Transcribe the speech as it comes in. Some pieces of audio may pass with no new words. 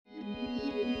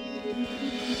Welcome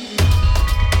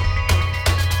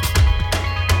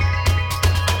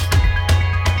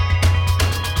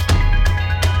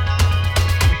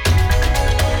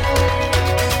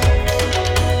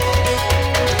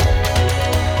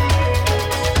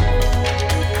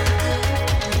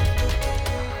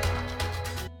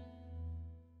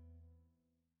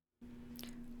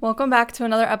back to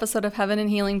another episode of Heaven and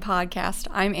Healing Podcast.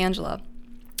 I'm Angela.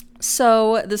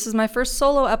 So this is my first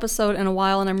solo episode in a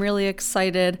while, and I'm really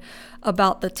excited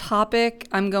about the topic.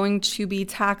 I'm going to be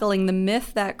tackling the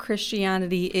myth that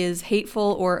Christianity is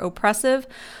hateful or oppressive.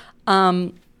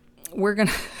 We're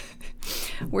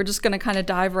just gonna kind of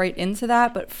dive right into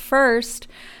that. But first,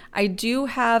 I do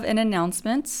have an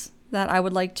announcement that I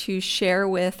would like to share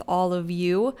with all of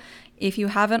you. If you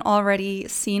haven't already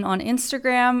seen on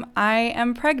Instagram, I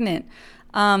am pregnant.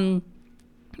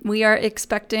 We are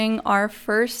expecting our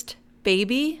first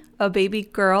baby, a baby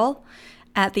girl,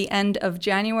 at the end of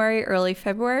January, early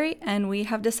February, and we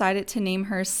have decided to name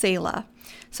her Selah.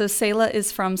 So Selah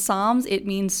is from Psalms. It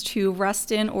means to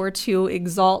rest in or to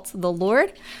exalt the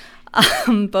Lord,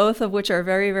 both of which are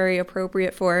very, very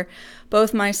appropriate for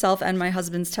both myself and my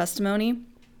husband's testimony.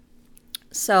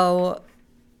 So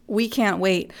we can't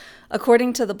wait.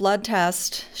 According to the blood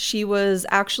test, she was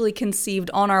actually conceived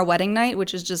on our wedding night,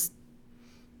 which is just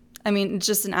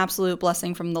an absolute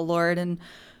blessing from the Lord. And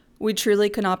we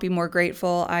truly could not be more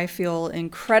grateful. I feel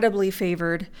incredibly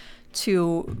favored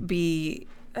to be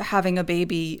having a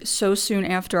baby so soon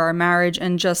after our marriage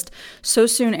and just so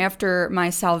soon after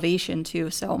my salvation too.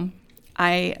 So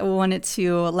I wanted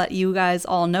to let you guys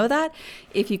all know that.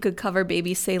 If you could cover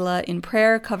baby Selah in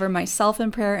prayer, cover myself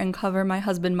in prayer, and cover my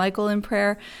husband Michael in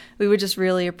prayer, we would just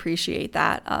really appreciate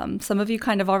that. Some of you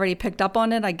kind of already picked up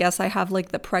on it. I guess I have like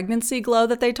the pregnancy glow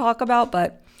that they talk about,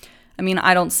 but I mean,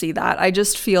 I don't see that. I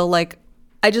just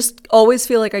always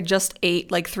feel like I just ate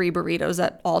like 3 burritos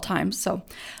at all times. So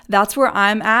that's where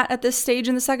I'm at this stage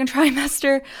in the second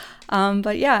trimester.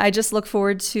 But yeah, I just look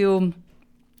forward to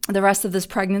the rest of this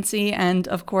pregnancy and,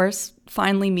 of course,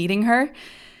 finally meeting her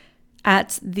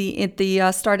at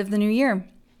the start of the new year.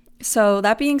 So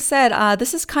that being said,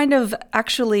 this is kind of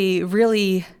actually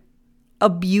really a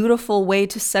beautiful way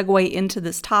to segue into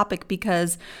this topic,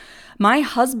 because my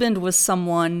husband was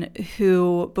someone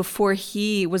who, before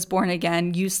he was born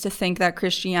again, used to think that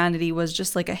Christianity was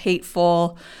just like a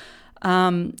hateful,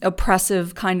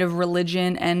 oppressive kind of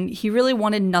religion, and he really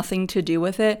wanted nothing to do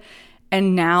with it.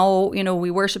 And now, you know,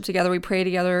 we worship together, we pray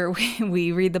together,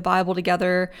 we read the Bible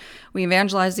together, we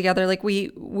evangelize together. Like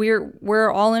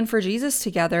we're all in for Jesus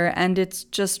together. And it's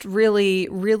just really,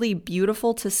 really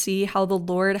beautiful to see how the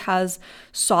Lord has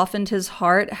softened his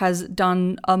heart, has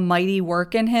done a mighty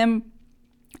work in him.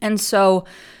 And so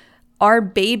our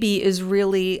baby is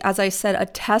really, as I said, a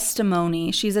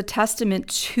testimony. She's a testament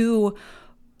to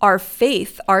our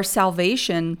faith, our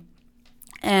salvation.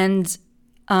 And,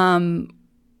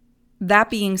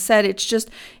 that being said,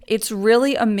 it's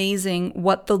really amazing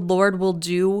what the Lord will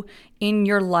do in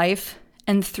your life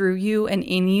and through you and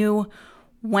in you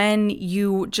when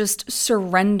you just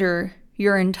surrender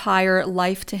your entire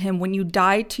life to him, when you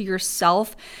die to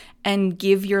yourself and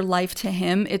give your life to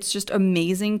him. It's just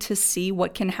amazing to see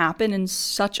what can happen in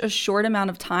such a short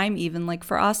amount of time, even like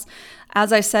for us.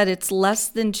 As I said, it's less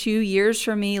than 2 years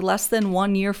for me, less than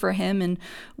 1 year for him, and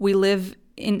we live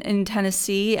in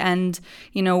Tennessee, and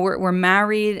you know we're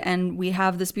married and we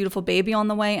have this beautiful baby on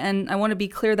the way. And I want to be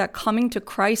clear that coming to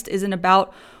Christ isn't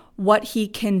about what he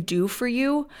can do for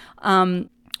you. When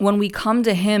we come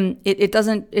to him, it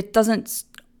doesn't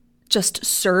just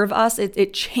serve us,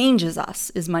 it changes us,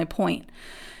 is my point.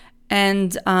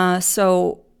 And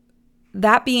so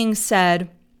that being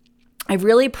said, I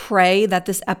really pray that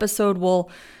this episode will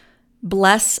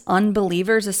bless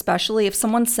unbelievers, especially if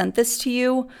someone sent this to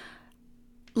you.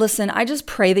 Listen, I just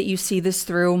pray that you see this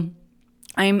through.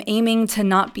 I'm aiming to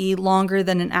not be longer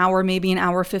than an hour, maybe an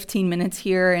hour, 15 minutes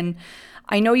here. And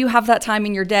I know you have that time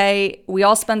in your day. We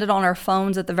all spend it on our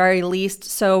phones at the very least.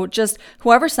 So just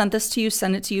whoever sent this to you,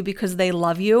 send it to you because they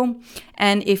love you.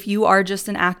 And if you are just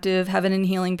an active Heaven and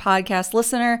Healing podcast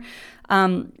listener,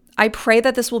 I pray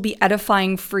that this will be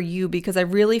edifying for you, because I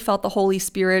really felt the Holy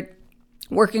Spirit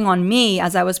working on me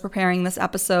as I was preparing this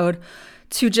episode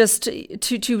to just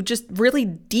really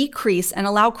decrease and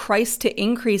allow Christ to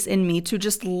increase in me, to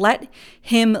just let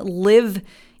him live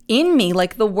in me.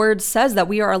 Like the word says that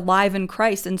we are alive in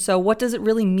Christ. And so what does it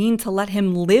really mean to let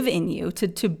him live in you,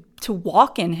 to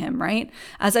walk in him, right?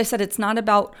 As I said, it's not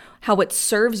about how it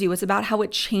serves you, it's about how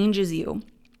it changes you.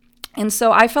 And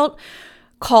so I felt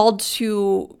called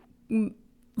to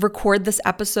record this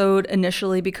episode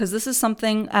initially because this is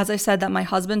something, as I said, that my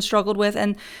husband struggled with.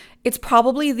 And it's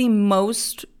probably the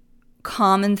most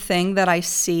common thing that I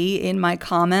see in my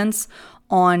comments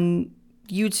on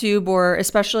YouTube or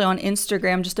especially on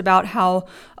Instagram, just about how,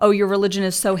 oh, your religion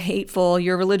is so hateful,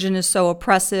 your religion is so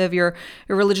oppressive, your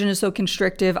religion is so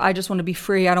constrictive. I just want to be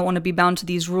free. I don't want to be bound to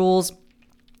these rules.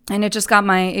 And it just got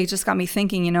me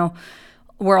thinking,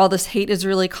 where all this hate is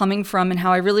really coming from and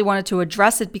how I really wanted to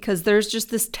address it, because there's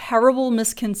just this terrible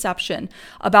misconception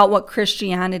about what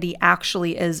Christianity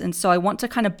actually is. And so I want to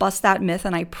kind of bust that myth,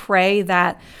 and I pray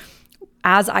that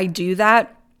as I do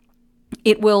that,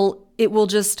 it will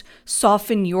just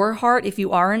soften your heart if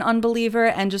you are an unbeliever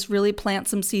and just really plant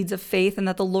some seeds of faith, and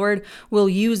that the Lord will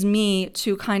use me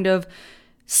to kind of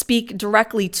speak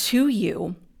directly to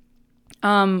you.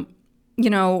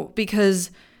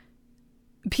 Because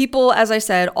people, as I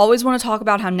said, always want to talk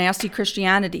about how nasty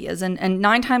Christianity is. And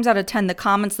 9 times out of 10, the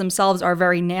comments themselves are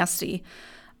very nasty.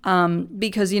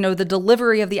 Because, the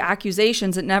delivery of the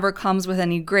accusations, it never comes with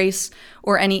any grace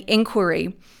or any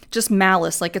inquiry, just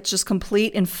malice. Like, it's just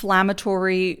complete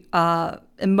inflammatory,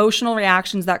 emotional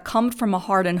reactions that come from a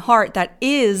hardened heart that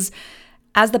is,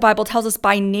 as the Bible tells us,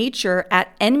 by nature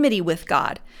at enmity with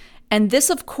God. And this,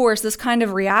 of course, this kind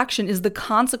of reaction is the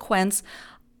consequence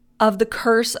of the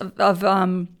curse of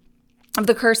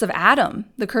the curse of Adam,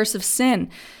 the curse of sin,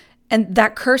 and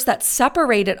that curse that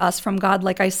separated us from God,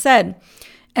 like I said.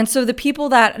 And so the people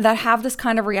that have this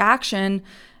kind of reaction,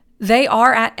 they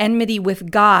are at enmity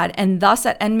with God, and thus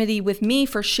at enmity with me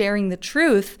for sharing the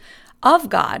truth of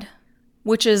God,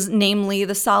 which is namely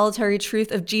the solitary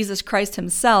truth of Jesus Christ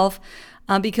himself,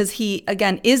 because he,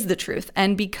 again, is the truth.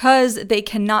 And because they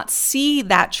cannot see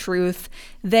that truth,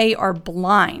 they are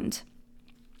blind.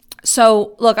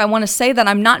 So, look, I want to say that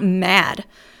I'm not mad.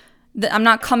 That I'm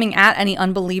not coming at any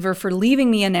unbeliever for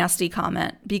leaving me a nasty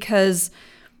comment, because,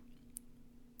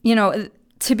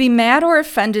 to be mad or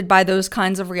offended by those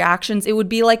kinds of reactions, it would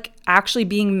be like actually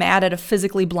being mad at a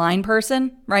physically blind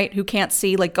person, right? Who can't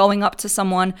see, like going up to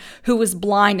someone who is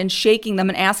blind and shaking them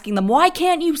and asking them, why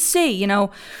can't you see?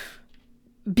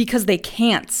 Because they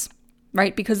can't,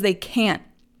 right? Because they can't.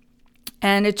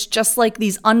 And it's just like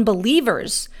these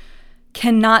unbelievers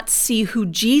cannot see who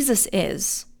Jesus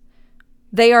is.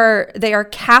 They are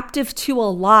captive to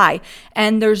a lie,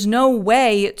 and there's no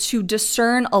way to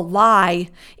discern a lie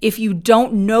if you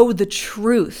don't know the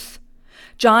truth.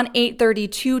 John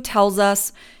 8:32 tells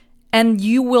us, and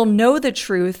you will know the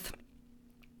truth,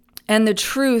 and the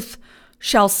truth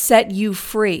shall set you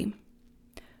free.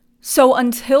 So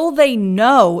until they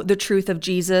know the truth of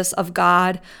Jesus, of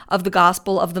God, of the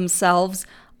gospel, of themselves,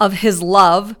 of his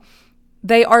love,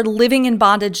 they are living in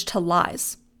bondage to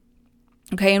lies.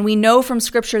 Okay, and we know from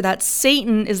scripture that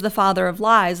Satan is the father of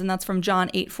lies, and that's from John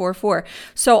 8:44.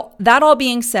 So that all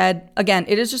being said, again,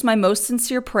 it is just my most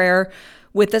sincere prayer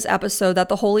with this episode that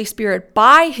the Holy Spirit,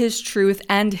 by his truth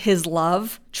and his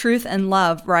love, truth and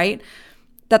love, right?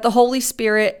 That the Holy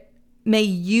Spirit may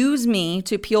use me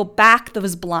to peel back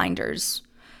those blinders,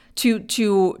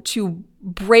 to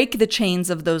break the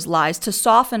chains of those lies, to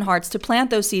soften hearts, to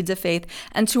plant those seeds of faith,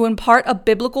 and to impart a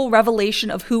biblical revelation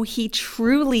of who he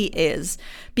truly is.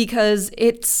 Because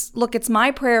it's my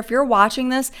prayer, if you're watching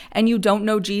this and you don't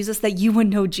know Jesus, that you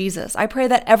would know Jesus. I pray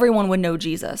that everyone would know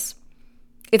Jesus.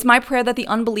 It's my prayer that the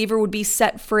unbeliever would be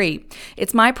set free.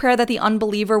 It's my prayer that the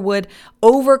unbeliever would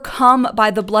overcome by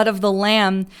the blood of the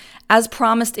Lamb as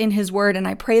promised in his word. And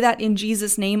I pray that in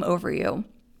Jesus' name over you.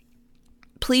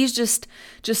 Please just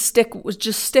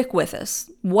stick with us.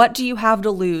 What do you have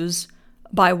to lose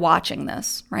by watching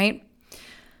this, right?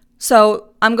 So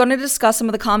I'm going to discuss some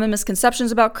of the common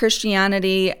misconceptions about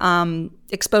Christianity,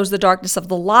 expose the darkness of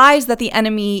the lies that the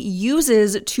enemy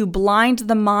uses to blind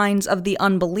the minds of the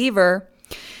unbeliever.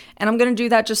 And I'm going to do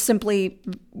that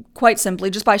quite simply,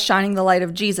 just by shining the light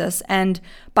of Jesus and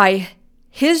by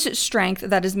his strength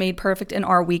that is made perfect in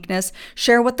our weakness,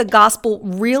 share what the gospel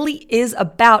really is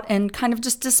about, and kind of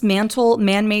just dismantle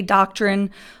man-made doctrine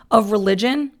of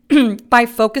religion by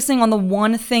focusing on the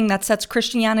one thing that sets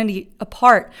Christianity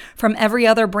apart from every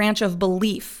other branch of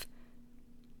belief.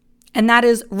 And that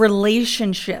is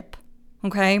relationship,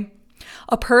 okay?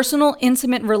 A personal,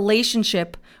 intimate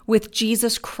relationship with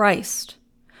Jesus Christ,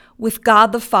 with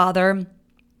God the Father,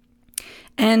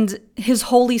 and his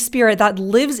Holy Spirit that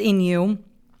lives in you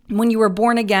when you were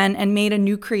born again and made a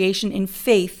new creation in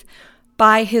faith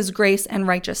by his grace and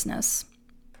righteousness.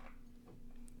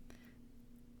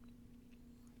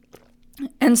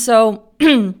 And so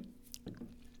if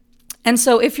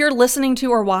you're listening to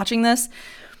or watching this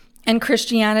and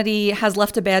Christianity has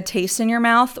left a bad taste in your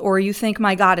mouth, or you think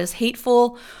my God is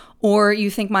hateful, or you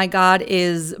think my God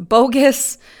is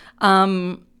bogus,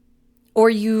 or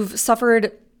you've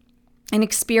suffered an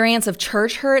experience of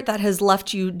church hurt that has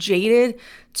left you jaded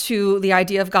to the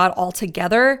idea of God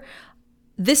altogether,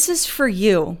 this is for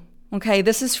you, okay?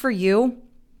 This is for you.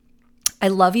 I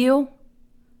love you.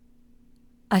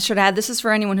 I should add, this is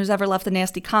for anyone who's ever left a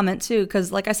nasty comment too,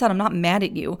 because like I said, I'm not mad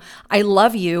at you. I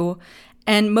love you.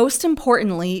 And most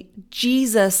importantly,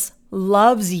 Jesus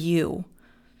loves you.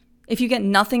 If you get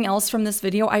nothing else from this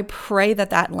video, I pray that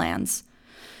that lands.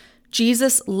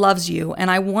 Jesus loves you, and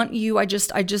I want you, I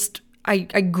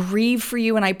grieve for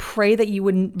you, and I pray that you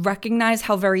would recognize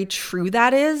how very true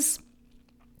that is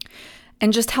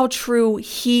and just how true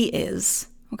he is,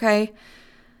 okay?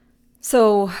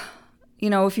 So,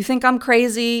 if you think I'm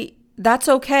crazy, that's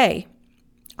okay.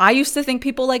 I used to think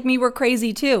people like me were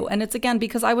crazy too. And it's again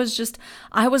because I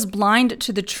was blind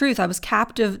to the truth. I was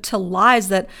captive to lies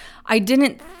that I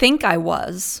didn't think I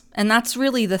was. And that's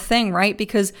really the thing, right?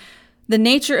 Because the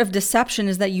nature of deception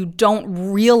is that you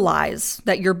don't realize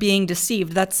that you're being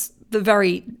deceived. That's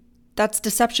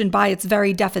deception by its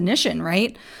very definition,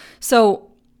 right?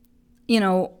 So,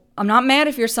 I'm not mad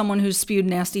if you're someone who's spewed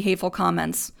nasty, hateful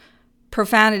comments,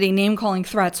 profanity, name-calling,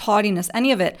 threats, haughtiness,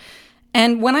 any of it.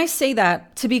 And when I say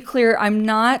that, to be clear, I'm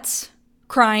not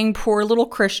crying poor little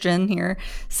Christian here,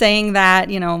 saying that,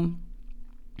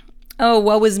 oh,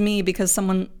 woe is me because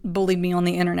someone bullied me on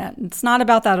the internet. It's not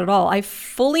about that at all. I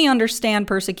fully understand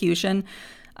persecution.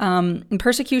 And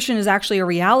persecution is actually a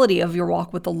reality of your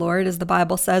walk with the Lord, as the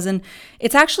Bible says. And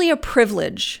it's actually a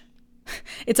privilege.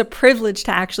 It's a privilege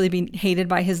to actually be hated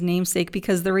by his namesake,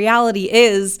 because the reality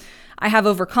is I have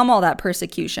overcome all that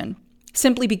persecution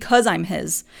simply because I'm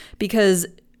his. Because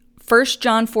 1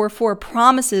 John 4:4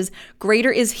 promises,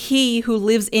 greater is he who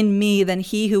lives in me than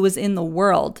he who is in the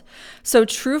world. So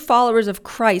true followers of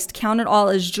Christ count it all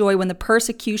as joy when the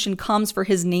persecution comes for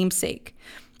his namesake.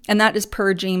 And that is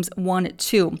per James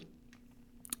 1:2.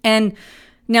 And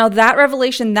now that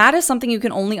revelation, that is something you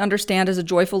can only understand as a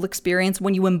joyful experience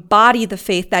when you embody the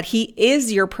faith that he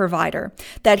is your provider,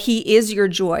 that he is your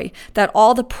joy, that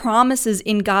all the promises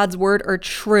in God's word are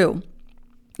true.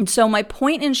 And so my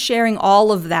point in sharing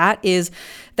all of that is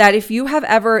that if you have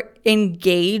ever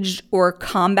engaged or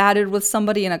combated with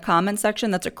somebody in a comment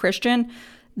section that's a Christian,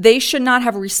 they should not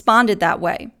have responded that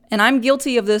way. And I'm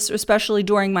guilty of this, especially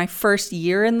during my first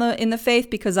year in the faith,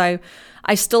 because I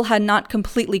still had not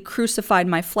completely crucified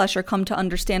my flesh or come to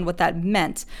understand what that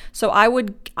meant. So I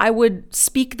would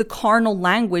speak the carnal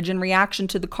language in reaction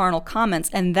to the carnal comments,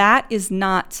 and that is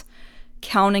not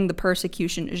counting the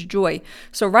persecution as joy.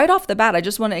 So right off the bat, I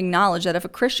just want to acknowledge that if a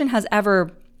Christian has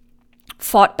ever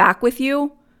fought back with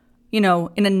you, in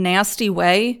a nasty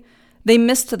way, they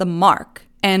missed the mark.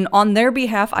 And on their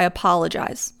behalf, I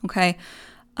apologize, okay?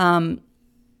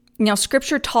 Now,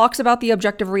 scripture talks about the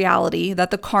objective reality that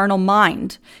the carnal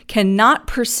mind cannot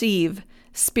perceive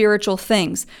spiritual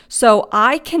things. So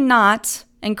I cannot,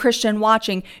 and Christian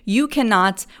watching, we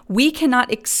cannot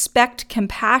expect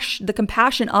the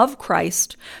compassion of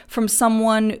Christ from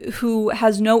someone who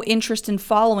has no interest in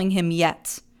following him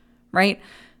yet, right?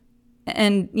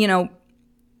 And,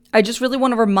 I just really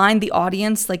want to remind the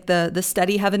audience, like the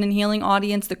Steady Heaven and Healing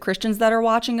audience, the Christians that are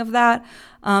watching, of that,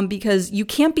 because you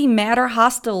can't be mad or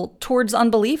hostile towards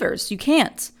unbelievers. You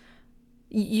can't.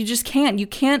 You just can't. You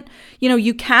can't,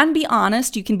 you can be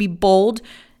honest. You can be bold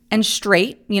and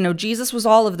straight. Jesus was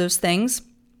all of those things.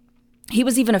 He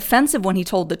was even offensive when he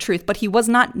told the truth, but he was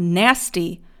not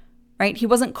nasty, right? He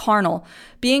wasn't carnal.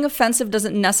 Being offensive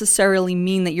doesn't necessarily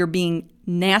mean that you're being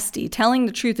nasty. Telling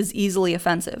the truth is easily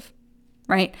offensive.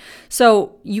 Right?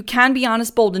 So you can be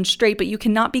honest, bold, and straight, but you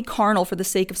cannot be carnal for the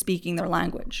sake of speaking their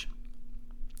language.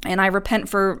 And I repent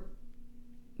for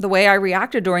the way I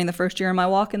reacted during the first year of my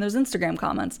walk in those Instagram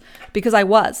comments, because I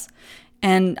was.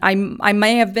 And I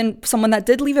may have been someone that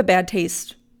did leave a bad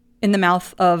taste in the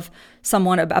mouth of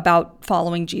someone about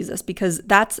following Jesus, because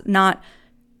that's not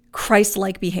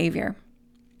Christ-like behavior.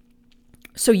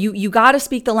 So you got to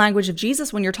speak the language of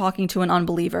Jesus when you're talking to an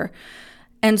unbeliever.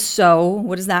 And so,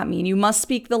 what does that mean? You must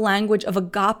speak the language of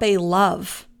agape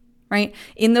love, right?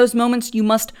 In those moments, you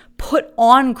must put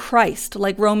on Christ,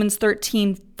 like Romans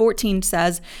 13:14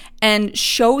 says, and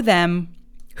show them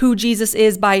who Jesus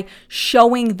is by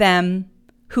showing them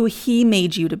who he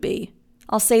made you to be.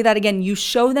 I'll say that again. You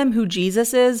show them who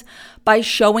Jesus is by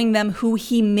showing them who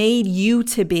he made you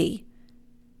to be.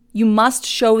 You must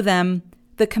show them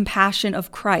the compassion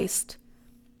of Christ.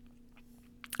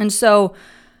 And so,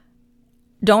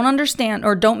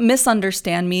 don't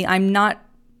misunderstand me. I'm not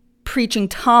preaching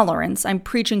tolerance. I'm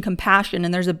preaching compassion,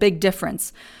 and there's a big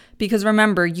difference. Because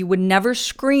remember, you would never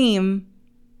scream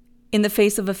in the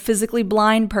face of a physically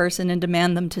blind person and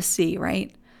demand them to see,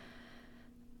 right?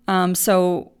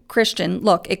 So Christian,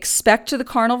 look, expect the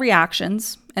carnal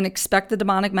reactions and expect the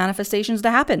demonic manifestations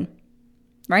to happen,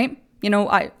 right?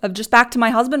 I'm just back to my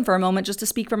husband for a moment, just to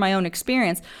speak from my own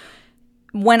experience.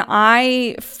 When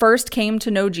I first came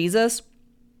to know Jesus,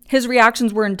 his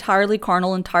reactions were entirely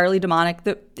carnal, entirely demonic.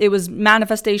 It was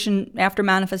manifestation after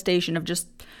manifestation of just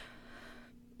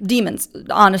demons.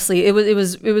 Honestly, it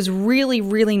was really,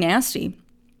 really nasty.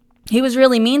 He was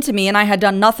really mean to me, and I had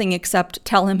done nothing except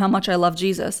tell him how much I love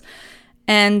Jesus.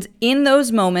 And in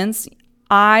those moments,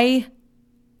 I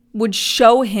would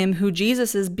show him who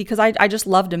Jesus is because I just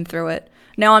loved him through it.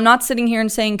 Now, I'm not sitting here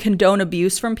and saying condone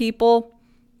abuse from people.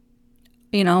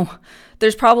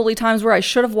 There's probably times where I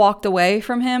should have walked away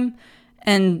from him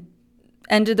and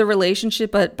ended the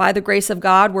relationship, but by the grace of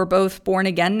God, we're both born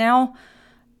again now.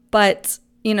 But,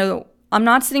 I'm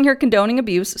not sitting here condoning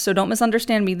abuse, so don't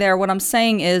misunderstand me there. What I'm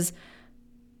saying is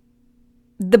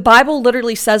the Bible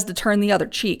literally says to turn the other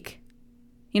cheek.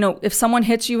 If someone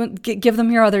hits you, give them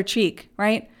your other cheek,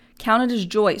 right? Count it as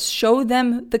joy. Show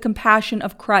them the compassion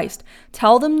of Christ.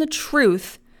 Tell them the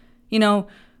truth.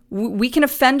 We can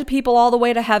offend people all the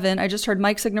way to heaven. I just heard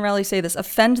Mike Signorelli say this.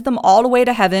 Offend them all the way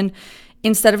to heaven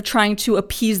instead of trying to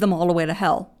appease them all the way to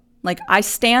hell. I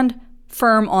stand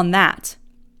firm on that.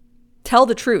 Tell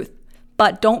the truth,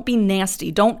 but don't be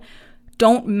nasty. Don't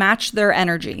match their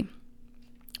energy,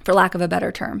 for lack of a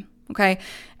better term, okay?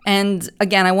 And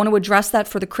again, I want to address that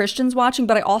for the Christians watching,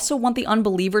 but I also want the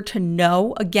unbeliever to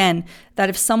know, again, that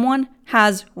if someone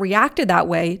has reacted that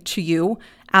way to you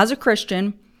as a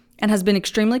Christian and has been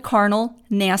extremely carnal,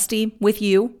 nasty with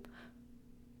you,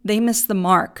 they miss the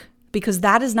mark, because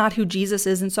that is not who Jesus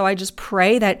is. And so I just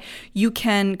pray that you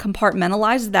can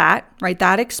compartmentalize that, right,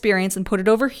 that experience, and put it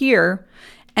over here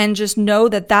and just know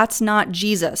that that's not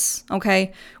Jesus,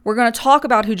 okay? We're going to talk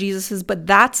about who Jesus is, but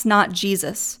that's not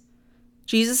Jesus.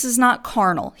 Jesus is not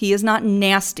carnal. He is not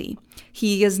nasty.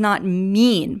 He is not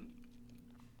mean.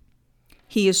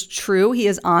 He is true. He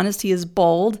is honest. He is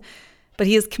bold, but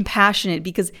he is compassionate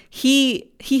because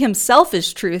he himself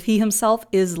is truth. He himself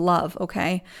is love,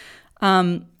 okay?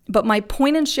 But my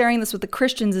point in sharing this with the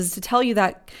Christians is to tell you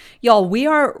that, y'all, we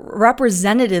are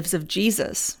representatives of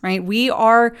Jesus, right? We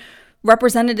are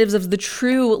representatives of the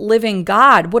true living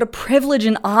God. What a privilege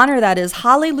and honor that is.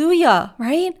 Hallelujah,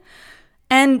 right?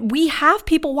 And we have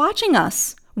people watching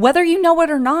us, whether you know it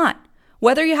or not,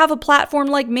 whether you have a platform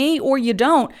like me or you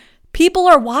don't, people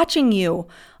are watching you.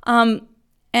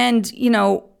 And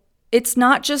it's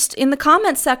not just in the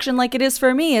comment section like it is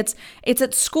for me. It's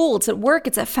at school, it's at work,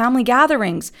 it's at family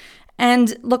gatherings.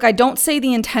 And look, I don't say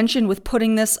the intention with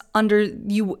putting this under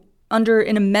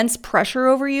an immense pressure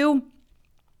over you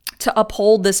to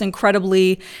uphold this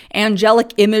incredibly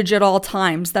angelic image at all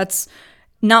times. That's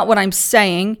not what I'm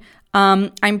saying.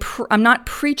 I'm not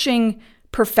preaching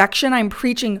perfection. I'm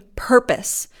preaching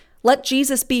purpose. Let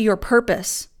Jesus be your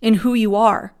purpose in who you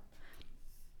are.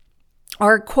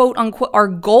 Our quote unquote, our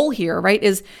goal here, right,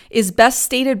 is best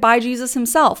stated by Jesus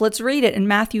himself. Let's read it in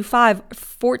Matthew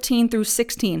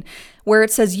 5:14-16, where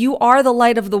it says, "You are the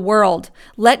light of the world.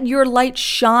 Let your light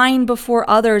shine before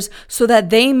others so that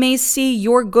they may see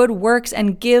your good works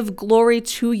and give glory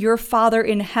to your Father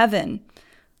in heaven."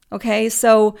 Okay,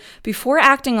 so before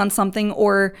acting on something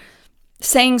or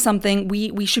saying something,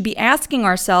 we should be asking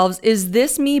ourselves, is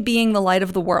this me being the light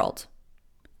of the world?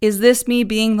 Is this me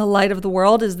being the light of the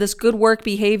world? Is this good work,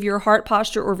 behavior, heart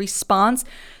posture, or response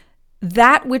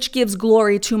that which gives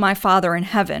glory to my Father in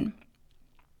heaven?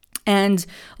 And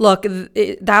look,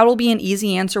 that'll be an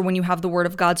easy answer when you have the Word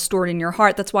of God stored in your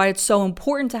heart. That's why it's so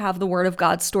important to have the Word of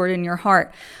God stored in your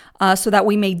heart, so that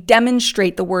we may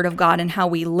demonstrate the Word of God in how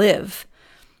we live.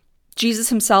 Jesus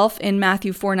himself in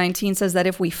Matthew 4:19 says that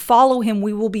if we follow him,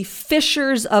 we will be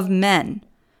fishers of men.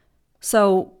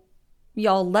 So,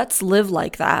 y'all, let's live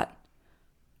like that.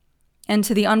 And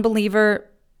to the unbeliever,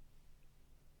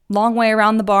 long way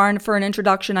around the barn for an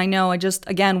introduction, I know. I just,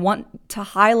 again, want to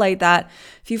highlight that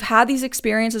if you've had these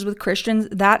experiences with Christians,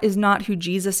 that is not who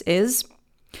Jesus is.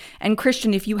 And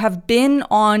Christian, if you have been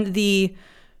on the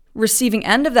receiving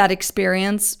end of that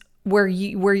experience, where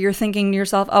you're thinking to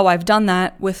yourself, oh, I've done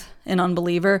that with an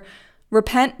unbeliever,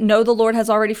 repent, know the Lord has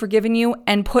already forgiven you,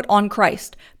 and put on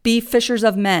Christ. Be fishers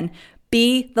of men.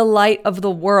 Be the light of the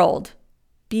world.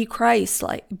 Be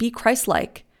Christ-like. Be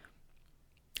Christ-like.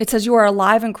 It says you are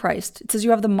alive in Christ. It says you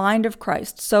have the mind of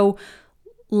Christ. So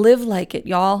live like it,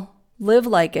 y'all. Live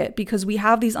like it, because we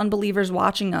have these unbelievers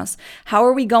watching us. How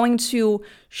are we going to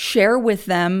share with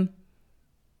them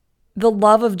the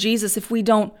love of Jesus if we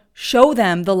don't show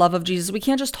them the love of Jesus? We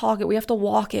can't just talk it. We have to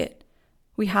walk it.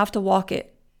 We have to walk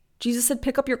it. Jesus said,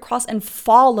 pick up your cross and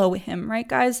follow him, right,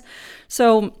 guys?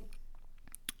 So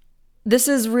this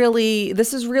is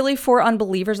really for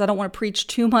unbelievers. I don't want to preach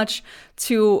too much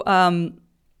to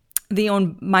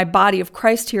my body of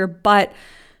Christ here, but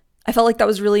I felt like that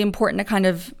was really important to kind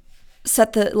of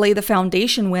lay the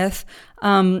foundation with.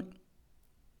 Let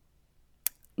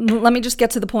me just get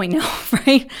to the point now,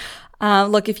 right?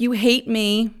 Look, if you hate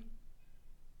me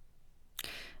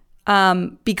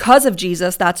because of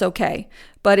Jesus, that's okay.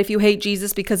 But if you hate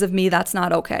Jesus because of me, that's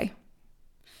not okay.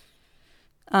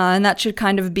 And that should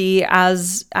kind of be,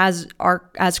 as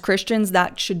Christians,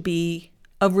 that should be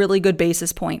a really good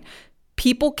basis point.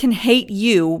 People can hate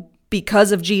you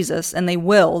because of Jesus, and they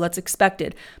will, that's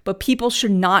expected. But people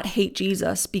should not hate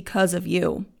Jesus because of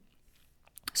you.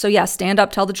 So yeah, stand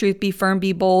up, tell the truth, be firm,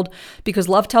 be bold, because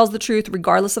love tells the truth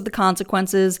regardless of the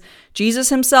consequences. Jesus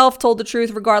himself told the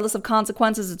truth regardless of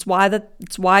consequences. It's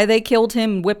why they killed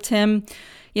him, whipped him.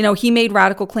 He made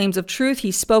radical claims of truth.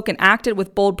 He spoke and acted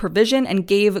with bold provision and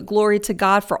gave glory to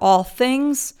God for all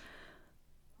things.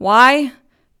 Why?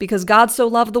 Because God so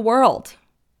loved the world.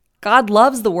 God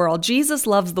loves the world. Jesus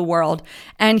loves the world.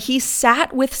 And he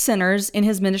sat with sinners in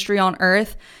his ministry on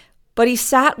earth, but he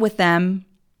sat with them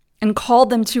and called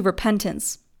them to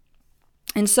repentance.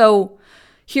 And so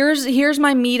here's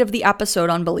my meat of the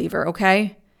episode, unbeliever,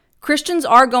 okay? Christians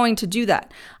are going to do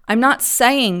that. I'm not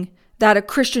saying that a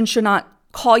Christian should not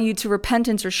call you to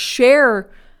repentance or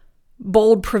share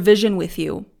bold provision with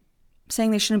you. I'm saying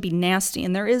they shouldn't be nasty,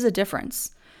 and there is a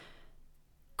difference.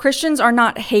 Christians are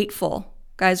not hateful.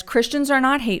 Guys, Christians are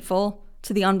not hateful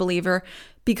to the unbeliever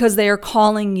because they are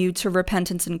calling you to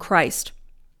repentance in Christ.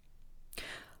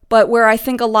 But where I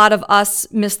think a lot of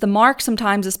us miss the mark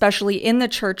sometimes, especially in the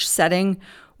church setting,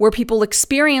 where people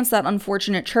experience that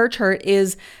unfortunate church hurt,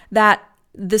 is that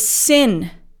the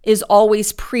sin is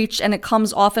always preached, and it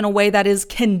comes off in a way that is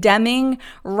condemning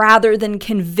rather than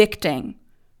convicting.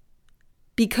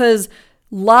 Because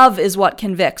love is what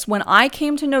convicts. When I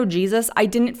came to know Jesus, I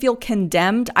didn't feel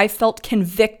condemned. I felt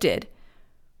convicted.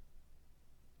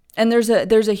 And there's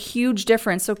a huge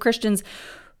difference. So Christians,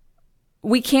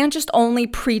 we can't just only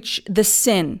preach the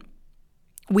sin.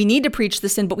 We need to preach the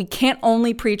sin, but we can't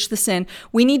only preach the sin.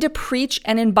 We need to preach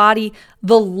and embody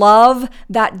the love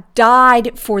that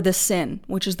died for the sin,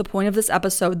 which is the point of this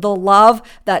episode. The love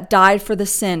that died for the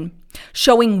sin,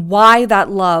 showing why that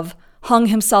love hung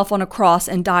himself on a cross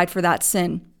and died for that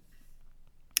sin.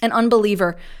 An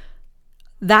unbeliever,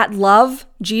 that love,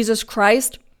 Jesus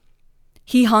Christ,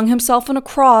 he hung himself on a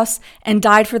cross and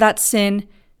died for that sin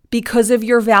because of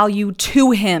your value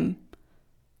to him.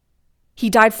 He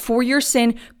died for your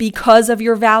sin because of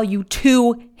your value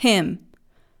to him.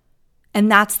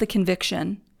 And that's the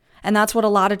conviction. And that's what a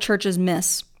lot of churches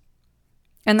miss.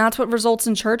 And that's what results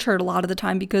in church hurt a lot of the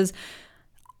time, because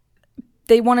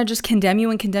they want to just condemn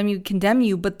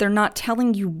you, but they're not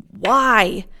telling you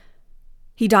why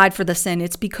he died for the sin.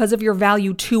 It's because of your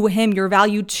value to him, your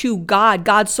value to God.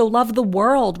 God so loved the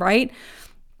world, right?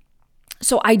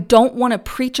 So I don't want to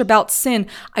preach about sin.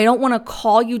 I don't want to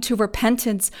call you to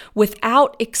repentance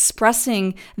without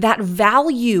expressing that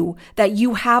value that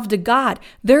you have to God.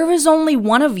 There is only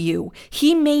one of you.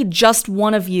 He made just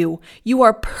one of you. You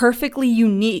are perfectly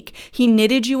unique. He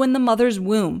knitted you in the mother's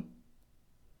womb.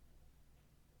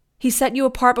 He set you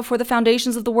apart before the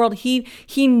foundations of the world.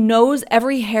 He knows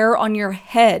every hair on your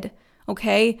head,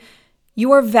 okay?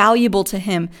 You are valuable to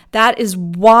him. That is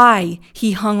why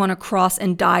he hung on a cross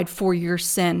and died for your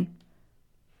sin.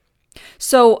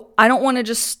 So I don't want to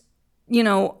just,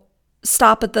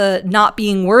 stop at the not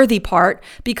being worthy part,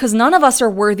 because none of us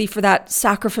are worthy for that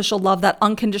sacrificial love, that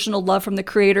unconditional love from the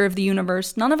creator of the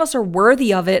universe. None of us are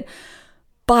worthy of it,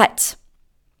 but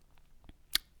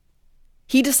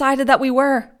he decided that we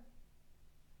were,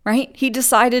 right? He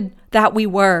decided that we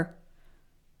were.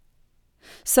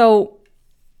 So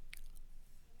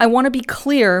I want to be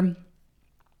clear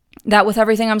that with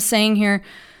everything I'm saying here,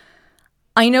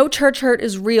 I know church hurt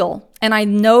is real, and I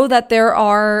know that there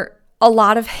are a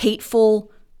lot of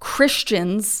hateful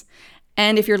Christians.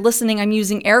 And if you're listening, I'm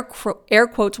using air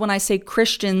quotes when I say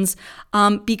Christians,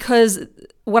 because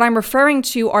what I'm referring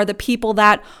to are the people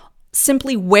that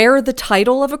simply wear the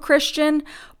title of a Christian,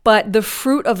 but the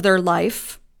fruit of their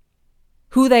life,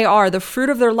 who they are, the fruit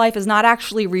of their life is not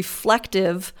actually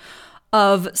reflective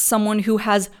of someone who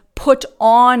has put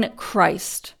on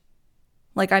Christ,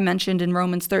 like I mentioned in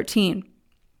Romans 13.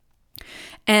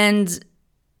 And,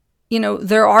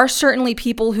 there are certainly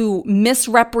people who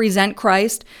misrepresent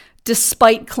Christ,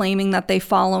 despite claiming that they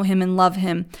follow him and love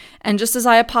him. And just as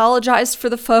I apologize for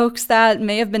the folks that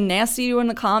may have been nasty to you in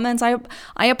the comments,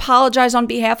 I apologize on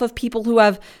behalf of people who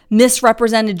have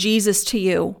misrepresented Jesus to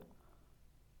you.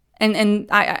 And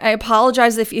I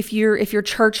apologize if you're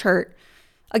church hurt.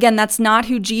 Again, that's not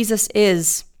who Jesus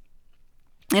is.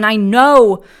 And I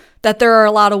know that there are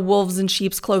a lot of wolves in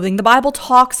sheep's clothing. The Bible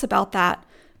talks about that.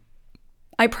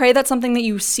 I pray that something that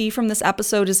you see from this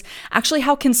episode is actually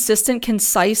how consistent,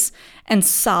 concise, and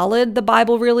solid the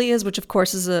Bible really is, which of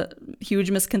course is a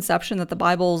huge misconception that the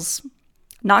Bible's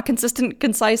not consistent,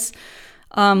 concise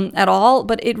at all,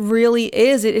 but it really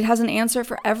is. It has an answer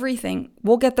for everything.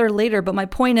 We'll get there later, but my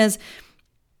point is,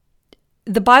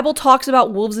 the Bible talks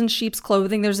about wolves in sheep's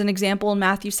clothing. There's an example in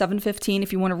Matthew 7:15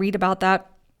 if you want to read about that.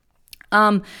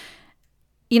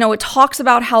 It talks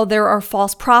about how there are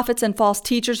false prophets and false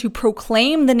teachers who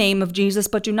proclaim the name of Jesus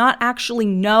but do not actually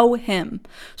know him.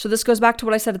 So this goes back to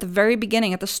what I said at the very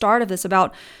beginning, at the start of this,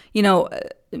 about,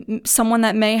 someone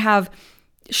that may have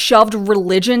shoved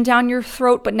religion down your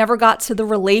throat but never got to the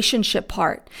relationship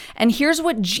part. And here's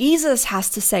what Jesus has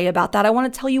to say about that. I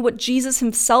want to tell you what Jesus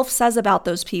himself says about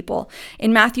those people.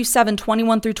 In Matthew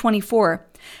 7:21-24,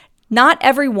 "Not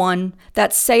everyone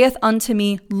that saith unto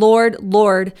me, Lord,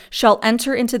 Lord, shall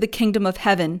enter into the kingdom of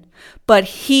heaven, but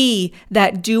he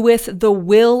that doeth the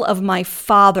will of my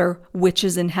Father which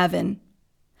is in heaven.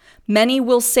 Many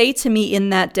will say to me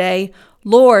in that day,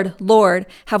 Lord, Lord,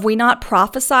 have we not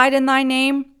prophesied in thy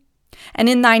name? And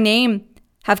in thy name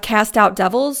have cast out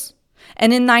devils?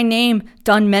 And in thy name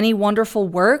done many wonderful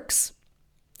works?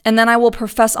 And then I will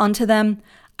profess unto them,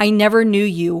 I never knew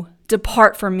you.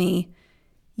 Depart from me,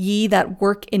 ye that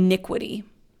work iniquity."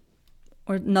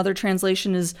 Or another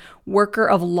translation is worker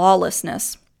of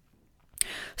lawlessness.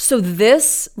 So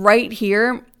this right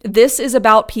here, this is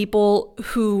about people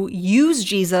who use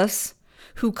Jesus,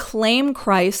 who claim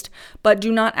Christ, but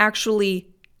do not actually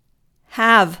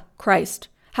have Christ,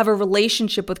 have a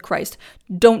relationship with Christ,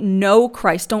 don't know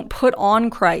Christ, don't put on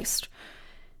Christ.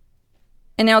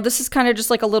 And now this is kind of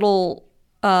just like a little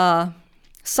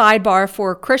sidebar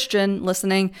for Christian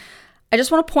listening. I just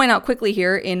want to point out quickly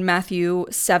here in Matthew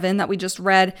 7 that we just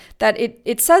read that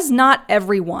it says not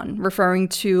everyone, referring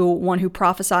to one who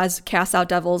prophesies, casts out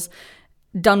devils,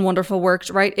 done wonderful works,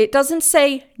 right? It doesn't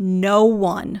say no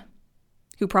one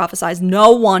who prophesies,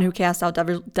 no one who casts out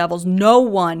devils, no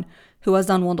one who has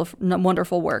done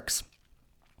wonderful works.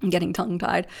 I'm getting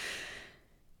tongue-tied.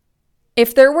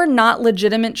 If there were not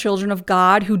legitimate children of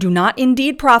God who do not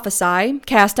indeed prophesy,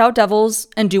 cast out devils,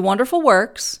 and do wonderful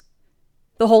works,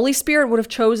 the Holy Spirit would have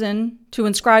chosen to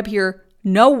inscribe here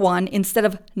no one instead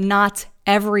of not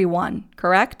everyone,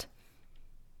 correct?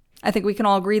 I think we can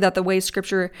all agree that the way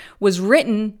Scripture was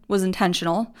written was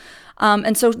intentional.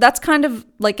 And so that's kind of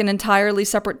like an entirely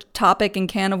separate topic and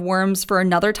can of worms for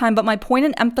another time. But my point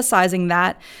in emphasizing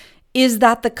that is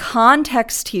that the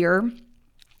context here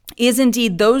is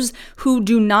indeed those who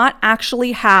do not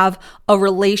actually have a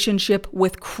relationship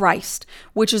with Christ,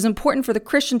 which is important for the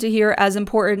Christian to hear, as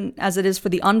important as it is for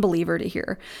the unbeliever to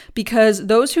hear. Because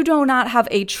those who do not have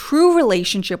a true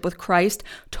relationship with Christ,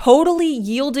 totally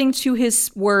yielding to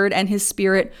his word and his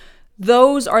spirit,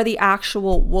 those are the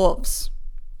actual wolves.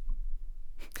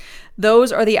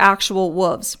 Those are the actual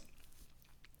wolves.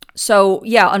 So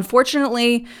yeah,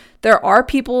 unfortunately, there are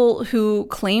people who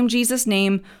claim Jesus'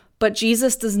 name, but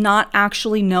Jesus does not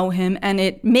actually know him, and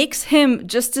it makes him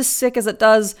just as sick as it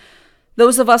does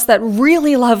those of us that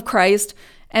really love Christ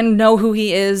and know who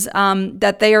he is,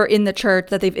 that they are in the church,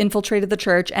 that they've infiltrated the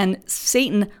church, and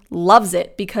Satan loves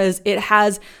it because it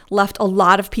has left a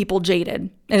lot of people jaded.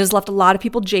 It has left a lot of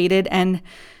people jaded and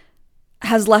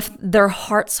has left their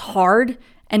hearts hard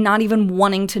and not even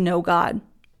wanting to know God.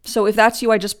 So if that's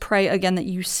you, I just pray again that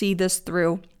you see this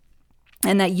through,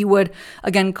 and that you would,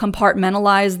 again,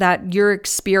 compartmentalize that your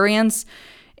experience,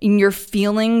 in your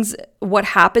feelings, what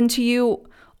happened to you,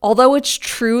 although it's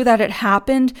true that it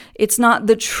happened, it's not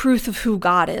the truth of who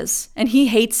God is. And he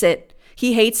hates it.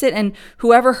 He hates it. And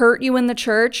whoever hurt you in the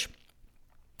church,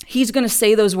 he's going to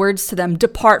say those words to them,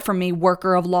 "Depart from me,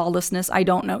 worker of lawlessness. I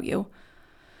don't know you."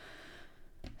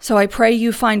 So I pray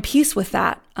you find peace with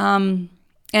that. And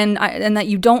that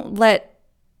you don't let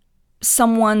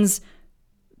someone's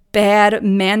bad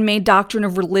man-made doctrine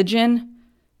of religion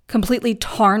completely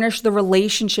tarnish the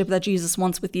relationship that Jesus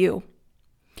wants with you.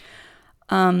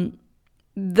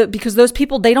 Because those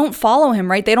people, they don't follow him,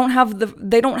 right? They don't have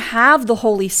the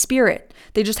Holy Spirit.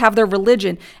 They just have their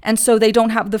religion. And so they don't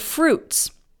have the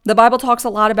fruits. The Bible talks a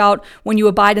lot about when you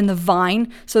abide in the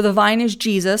vine. So the vine is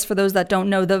Jesus. For those that don't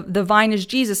know, the vine is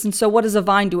Jesus. And so what does a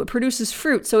vine do? It produces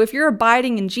fruit. So if you're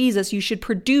abiding in Jesus, you should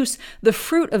produce the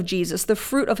fruit of Jesus, the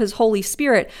fruit of his Holy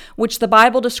Spirit, which the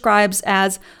Bible describes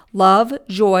as love,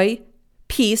 joy,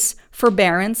 peace,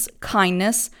 forbearance,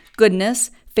 kindness, goodness,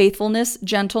 faithfulness,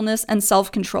 gentleness, and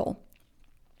self-control.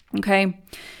 Okay?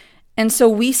 And so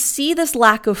we see this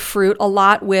lack of fruit a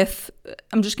lot with,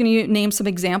 I'm just going to name some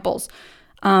examples.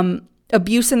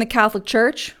 Abuse in the Catholic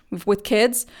Church with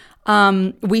kids.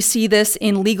 We see this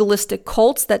in legalistic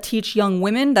cults that teach young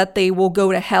women that they will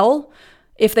go to hell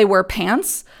if they wear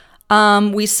pants.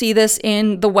 We see this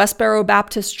in the Westboro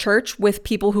Baptist Church with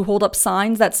people who hold up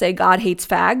signs that say God hates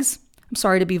fags. I'm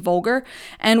sorry to be vulgar.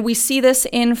 And we see this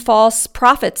in false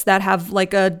prophets that have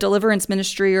like a deliverance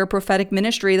ministry or prophetic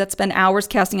ministry that spend hours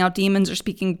casting out demons or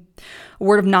speaking a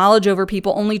word of knowledge over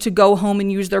people only to go home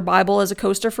and use their Bible as a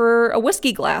coaster for a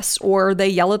whiskey glass, or they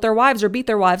yell at their wives or beat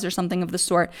their wives or something of the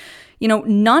sort. You know,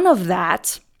 none of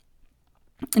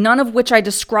which I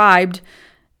described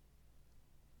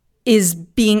is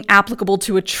being applicable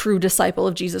to a true disciple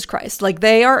of Jesus Christ. Like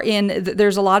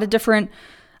there's a lot of different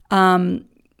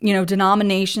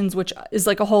denominations, which is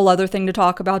like a whole other thing to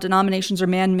talk about. Denominations are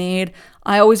man-made.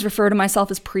 I always refer to myself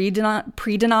as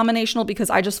pre-denominational because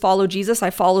I just follow Jesus.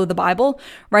 I follow the Bible,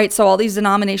 right? So all these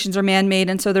denominations are man-made.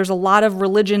 And so there's a lot of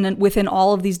religion within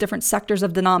all of these different sectors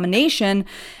of denomination.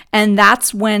 And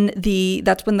that's when the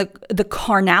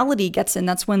carnality gets in.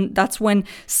 That's when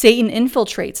Satan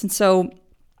infiltrates. And so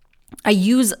I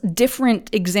use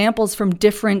different examples from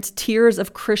different tiers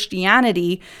of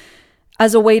Christianity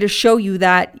as a way to show you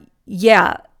that,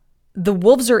 yeah, the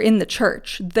wolves are in the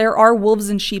church. There are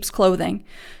wolves in sheep's clothing.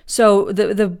 So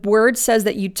the word says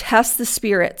that you test the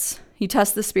spirits. You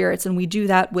test the spirits, and we do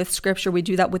that with scripture. We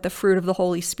do that with the fruit of the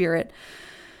Holy Spirit.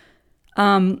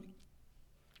 So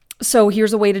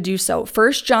here's a way to do so.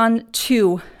 1 John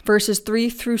 2, verses 3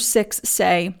 through 6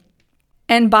 say,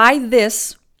 "And by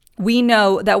this we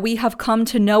know that we have come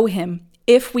to know him,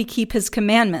 if we keep his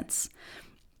commandments.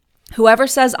 Whoever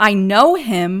says, 'I know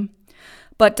him,'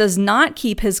 but does not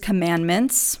keep his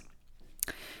commandments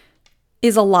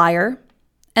is a liar,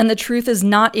 and the truth is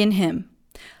not in him.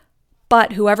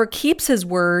 But whoever keeps his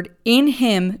word, in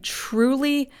him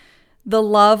truly the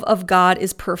love of God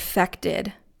is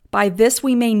perfected. By this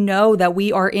we may know that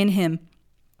we are in him.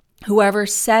 Whoever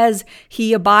says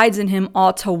he abides in him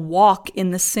ought to walk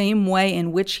in the same way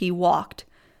in which he walked."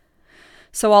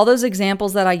 So all those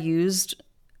examples that I used,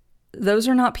 those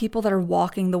are not people that are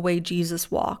walking the way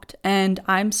Jesus walked. And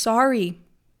I'm sorry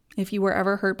if you were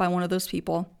ever hurt by one of those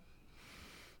people.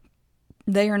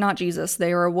 They are not Jesus.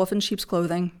 They are a wolf in sheep's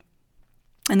clothing.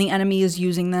 And the enemy is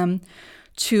using them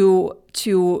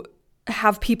to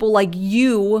have people like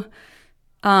you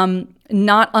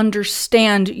not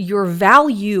understand your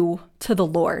value to the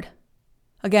Lord.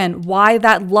 Again, why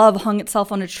that love hung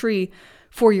itself on a tree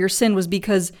for your sin was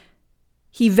because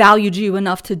he valued you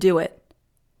enough to do it.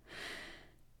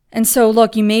 And so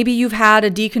look, maybe you've had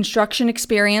a deconstruction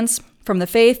experience from the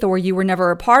faith, or you were never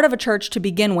a part of a church to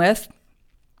begin with,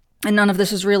 and none of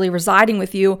this is really residing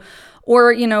with you.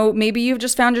 Or, maybe you've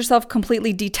just found yourself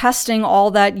completely detesting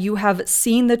all that you have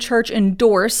seen the church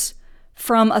endorse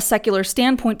from a secular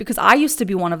standpoint, because I used to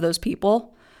be one of those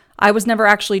people. I was never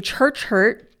actually church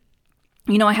hurt.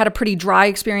 I had a pretty dry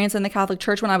experience in the Catholic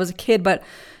Church when I was a kid,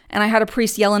 and I had a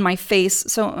priest yell in my face,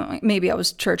 so maybe I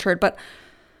was church hurt, but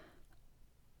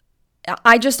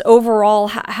I just overall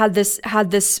had this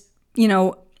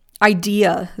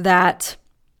idea that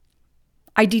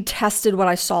I detested what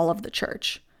I saw of the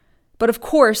church. But of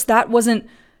course, that wasn't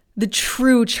the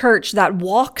true church that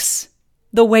walks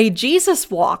the way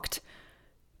Jesus walked.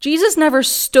 Jesus never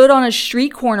stood on a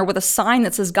street corner with a sign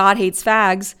that says God hates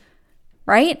fags,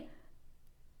 right?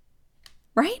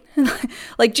 Right?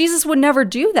 Like Jesus would never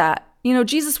do that.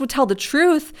 Jesus would tell the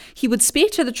truth. He would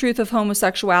speak to the truth of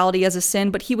homosexuality as a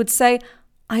sin, but he would say,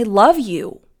 "I love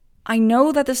you. I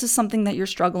know that this is something that you're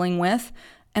struggling with,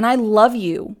 and I love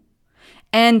you.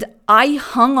 And I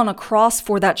hung on a cross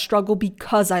for that struggle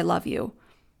because I love you."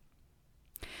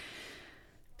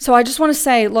 So I just want to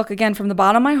say, look, again, from the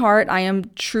bottom of my heart, I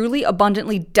am truly,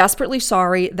 abundantly, desperately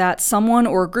sorry that someone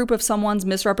or a group of someone's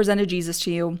misrepresented Jesus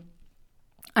to you.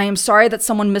 I am sorry that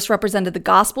someone misrepresented the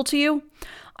gospel to you.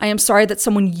 I am sorry that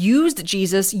someone used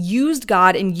Jesus, used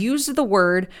God, and used the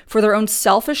word for their own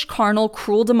selfish, carnal,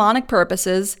 cruel, demonic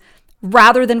purposes,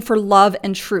 rather than for love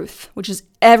and truth, which is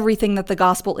everything that the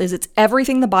gospel is. It's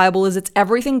everything the Bible is. It's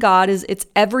everything God is. It's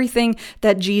everything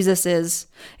that Jesus is.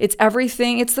 It's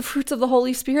everything. It's the fruits of the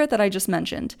Holy Spirit that I just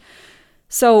mentioned.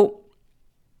 So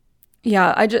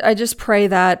yeah, I just pray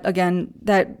that, again,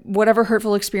 that whatever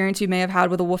hurtful experience you may have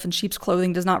had with a wolf in sheep's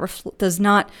clothing does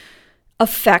not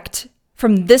affect,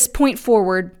 from this point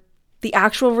forward, the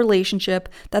actual relationship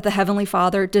that the Heavenly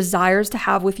Father desires to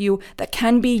have with you, that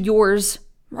can be yours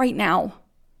right now.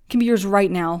 Can be yours right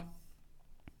now.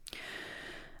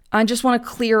 I just want to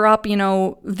clear up,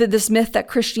 this myth that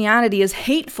Christianity is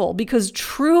hateful, because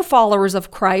true followers of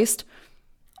Christ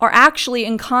are actually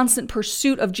in constant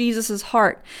pursuit of Jesus's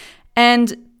heart.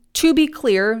 And to be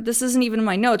clear, this isn't even in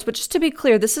my notes, but just to be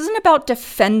clear, this isn't about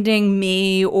defending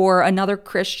me or another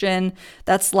Christian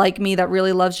that's like me that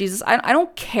really loves Jesus. I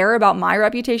don't care about my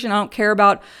reputation. I don't care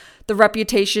about the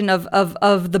reputation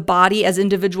of the body as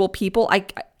individual people.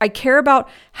 I care about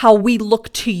how we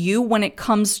look to you when it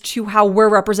comes to how we're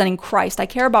representing Christ. I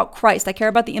care about Christ. I care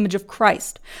about the image of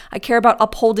Christ. I care about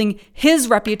upholding his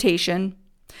reputation.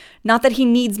 Not that he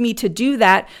needs me to do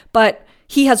that, but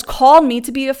he has called me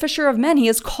to be a fisher of men. He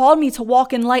has called me to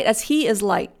walk in light as he is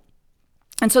light.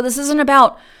 And so this isn't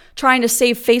about trying to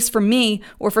save face for me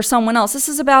or for someone else. This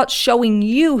is about showing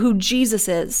you who Jesus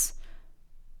is.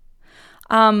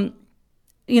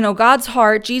 God's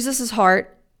heart, Jesus's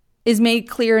heart, is made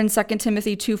clear in 2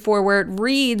 Timothy 2:4, where it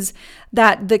reads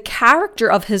that the character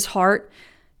of his heart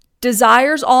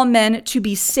desires all men to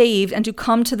be saved and to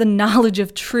come to the knowledge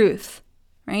of truth.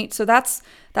 Right? So that's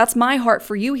my heart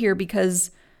for you here,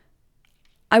 because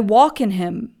I walk in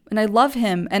him and I love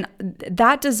him. And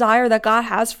that desire that God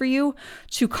has for you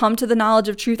to come to the knowledge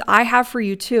of truth, I have for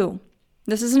you too.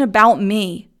 This isn't about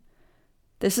me.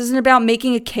 This isn't about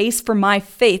making a case for my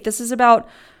faith. This is about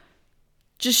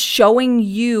just showing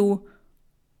you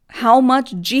how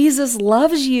much Jesus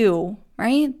loves you,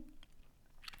 right?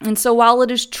 And so while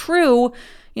it is true,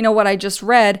 what I just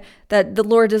read, that the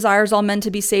Lord desires all men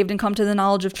to be saved and come to the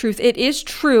knowledge of truth, it is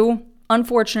true,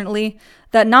 unfortunately,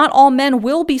 that not all men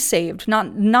will be saved.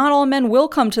 Not all men will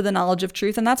come to the knowledge of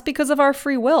truth, and that's because of our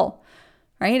free will,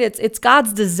 right? It's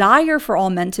God's desire for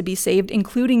all men to be saved,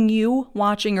 including you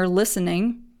watching or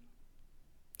listening.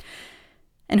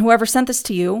 And whoever sent this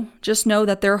to you, just know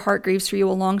that their heart grieves for you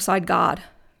alongside God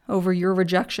over your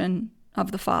rejection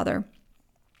of the Father.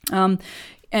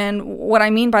 And what I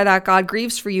mean by that, God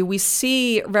grieves for you, we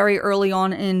see very early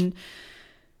on in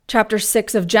chapter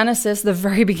 6 of Genesis, the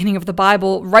very beginning of the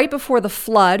Bible, right before the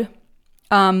flood,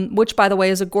 which, by the way,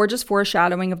 is a gorgeous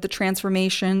foreshadowing of the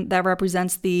transformation that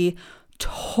represents the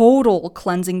total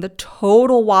cleansing, the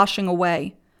total washing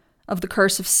away of the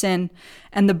curse of sin,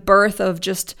 and the birth of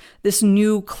just this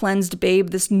new cleansed babe,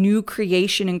 this new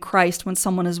creation in Christ when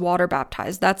someone is water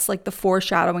baptized. That's like the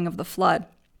foreshadowing of the flood.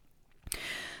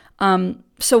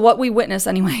 So what we witness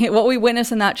in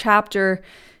that chapter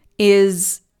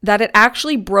is that it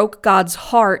actually broke God's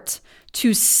heart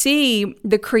to see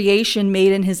the creation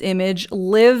made in his image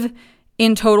live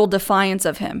in total defiance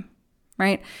of him,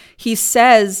 right? He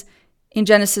says in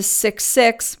Genesis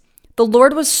 6:6, the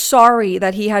Lord was sorry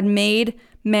that he had made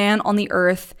man on the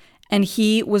earth, and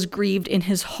he was grieved in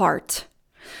his heart.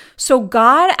 So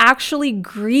God actually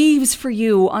grieves for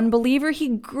you, unbeliever. He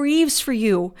grieves for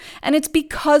you. And it's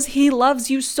because he loves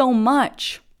you so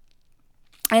much.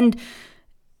 And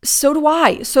so do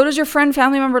I. So does your friend,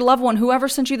 family member, loved one, whoever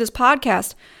sent you this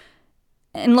podcast.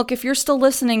 And look, if you're still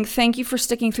listening, thank you for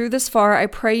sticking through this far. I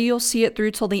pray you'll see it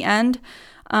through till the end.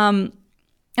 And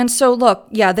so look,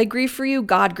 yeah, they grieve for you.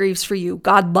 God grieves for you.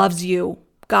 God loves you.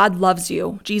 God loves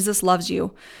you. Jesus loves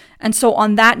you. And so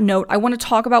on that note, I want to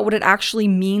talk about what it actually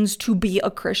means to be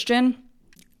a Christian.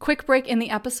 Quick break in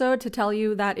the episode to tell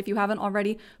you that if you haven't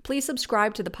already, please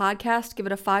subscribe to the podcast, give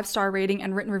it a 5-star rating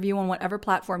and written review on whatever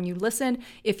platform you listen.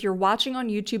 If you're watching on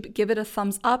YouTube, give it a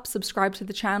thumbs up, subscribe to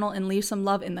the channel, and leave some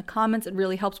love in the comments. It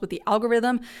really helps with the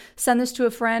algorithm. Send this to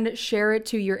a friend, share it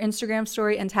to your Instagram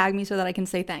story, and tag me so that I can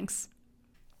say thanks.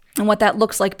 And what that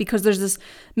looks like, because there's this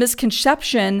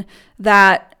misconception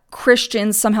that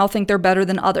Christians somehow think they're better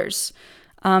than others.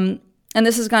 And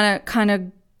this is going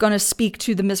to speak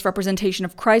to the misrepresentation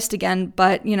of Christ again,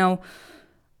 but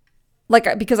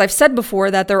because I've said before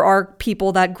that there are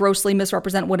people that grossly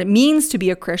misrepresent what it means to be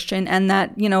a Christian, and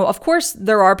that, of course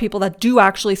there are people that do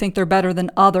actually think they're better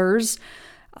than others.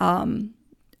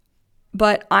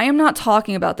 But I am not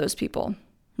talking about those people.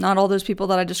 Not all those people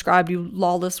that I described, you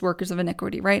lawless workers of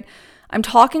iniquity, right? I'm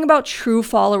talking about true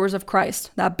followers of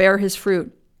Christ that bear his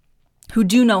fruit, who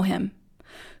do know him,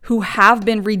 who have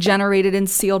been regenerated and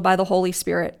sealed by the Holy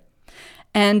Spirit,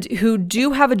 and who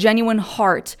do have a genuine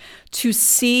heart to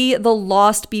see the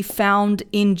lost be found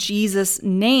in Jesus'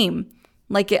 name,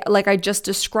 like I just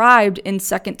described in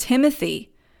 2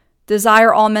 Timothy.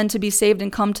 Desire all men to be saved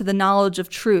and come to the knowledge of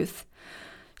truth.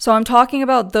 So I'm talking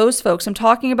about those folks. I'm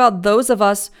talking about those of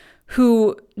us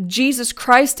who Jesus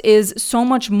Christ is so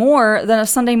much more than a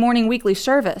Sunday morning weekly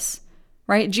service,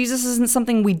 right? Jesus isn't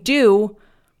something we do.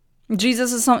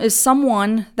 Jesus is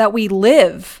someone that we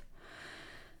live.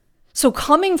 So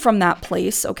coming from that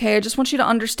place, okay, I just want you to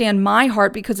understand my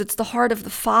heart because it's the heart of the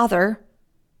Father.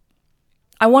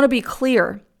 I want to be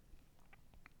clear.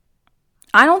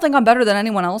 I don't think I'm better than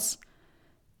anyone else.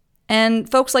 And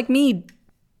folks like me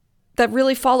that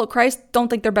really follow Christ don't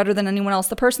think they're better than anyone else.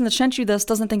 The person that sent you this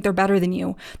doesn't think they're better than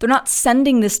you. They're not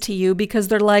sending this to you because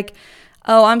they're like,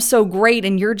 oh, I'm so great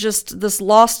and you're just this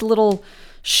lost little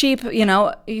sheep. You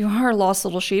know, you are a lost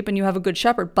little sheep and you have a good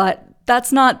shepherd, but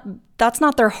that's not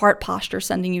their heart posture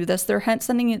sending you this. They're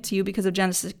sending it to you because of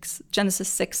Genesis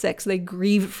 6:6. They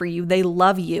grieve for you. They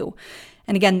love you.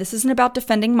 And again, this isn't about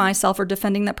defending myself or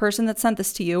defending that person that sent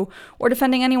this to you or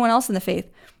defending anyone else in the faith.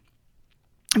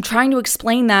 I'm trying to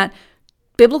explain that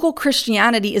biblical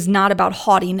Christianity is not about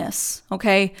haughtiness,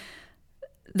 okay?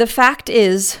 The fact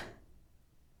is,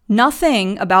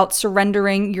 nothing about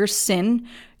surrendering your sin,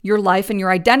 your life, and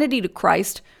your identity to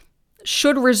Christ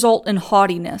should result in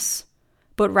haughtiness,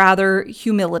 but rather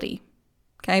humility,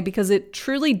 okay? Because it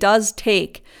truly does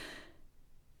take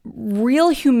real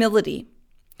humility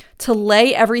to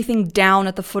lay everything down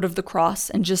at the foot of the cross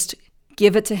and just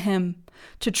give it to Him,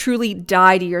 to truly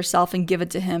die to yourself and give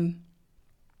it to Him.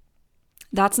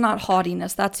 That's not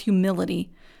haughtiness, that's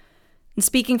humility. And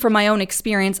speaking from my own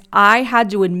experience, I had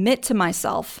to admit to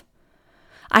myself,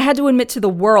 I had to admit to the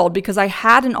world because I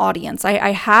had an audience.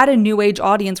 I had a New Age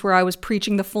audience where I was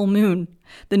preaching the full moon,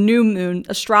 the new moon,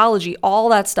 astrology, all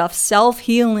that stuff,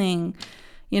 self-healing,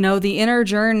 the inner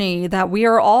journey, that we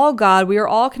are all God, we are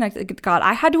all connected to God.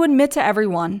 I had to admit to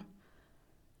everyone.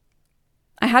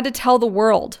 I had to tell the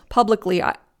world publicly,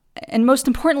 and most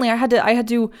importantly, I had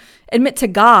to admit to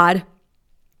God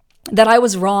that I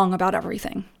was wrong about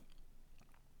everything.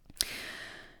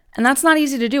 And that's not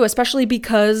easy to do, especially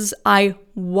because I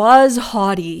was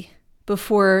haughty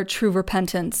before true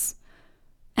repentance.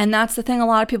 And that's the thing a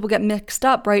lot of people get mixed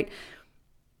up, right?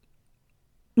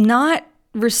 Not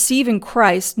receiving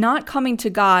Christ, not coming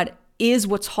to God is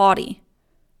what's haughty.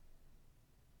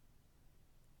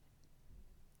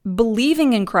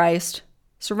 Believing in Christ,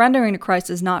 surrendering to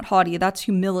Christ is not haughty. That's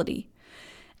humility.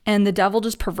 And the devil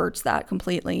just perverts that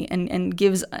completely and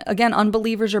gives, again,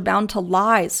 unbelievers are bound to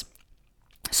lies.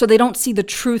 So they don't see the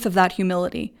truth of that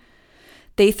humility.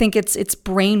 They think it's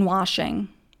brainwashing.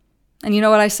 And you know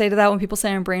what I say to that when people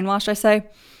say I'm brainwashed? I say,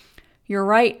 you're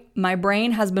right. My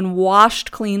brain has been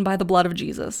washed clean by the blood of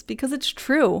Jesus, because it's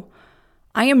true.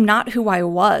 I am not who I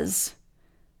was.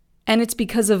 And it's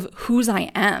because of whose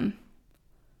I am.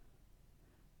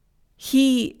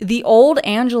 The old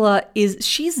Angela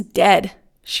she's dead.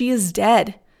 She is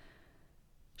dead.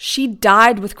 She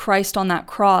died with Christ on that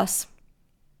cross.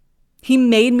 He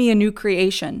made me a new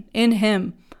creation in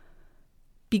Him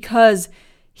because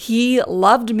He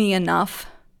loved me enough.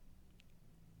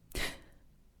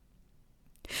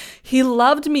 He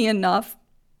loved me enough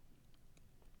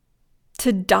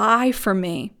to die for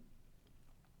me,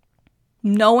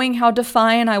 knowing how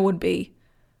defiant I would be,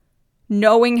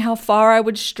 knowing how far I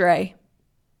would stray,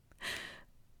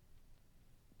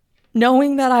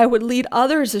 knowing that I would lead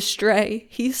others astray.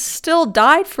 He still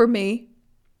died for me.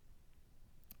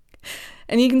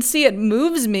 And you can see it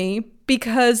moves me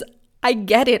because I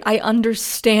get it. I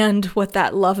understand what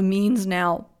that love means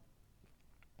now.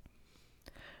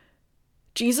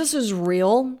 Jesus is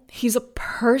real. He's a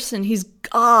person. He's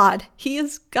God. He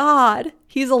is God.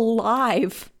 He's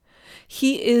alive.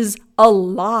 He is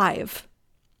alive.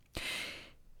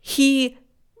 He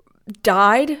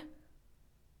died,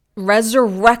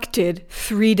 resurrected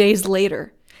 3 days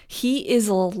later. He is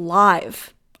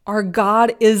alive. Our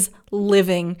God is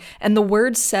living. And the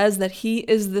word says that He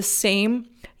is the same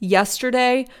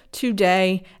yesterday,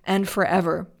 today, and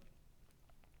forever.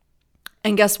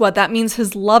 And guess what? That means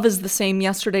His love is the same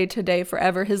yesterday, today,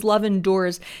 forever. His love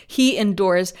endures. He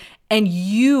endures. And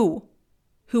you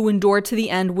who endure to the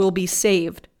end will be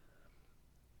saved.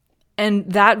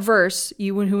 And that verse,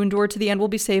 you who endure to the end will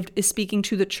be saved, is speaking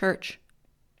to the church.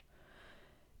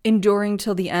 Enduring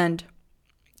till the end.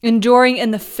 Enduring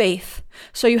in the faith.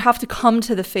 So you have to come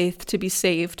to the faith to be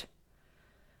saved.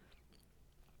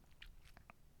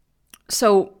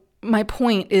 So my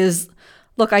point is,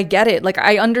 look, I get it. Like,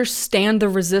 I understand the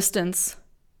resistance.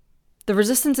 The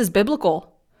resistance is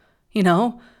biblical.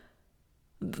 The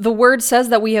word says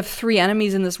that we have three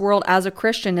enemies in this world as a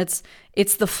Christian. It's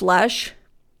the flesh,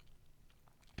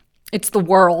 it's the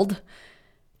world,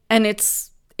 and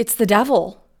it's the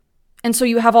devil. And so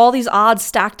you have all these odds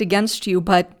stacked against you,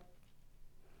 but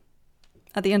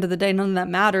at the end of the day, none of that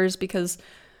matters because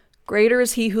greater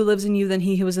is he who lives in you than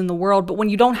he who is in the world. But when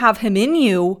you don't have him in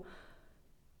you,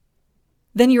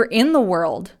 then you're in the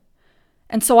world.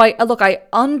 And so I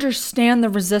understand the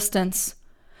resistance.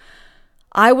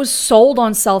 I was sold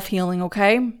on self-healing,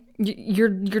 okay? You're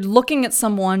looking at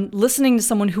someone, listening to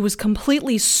someone who was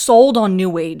completely sold on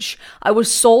New Age. I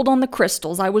was sold on the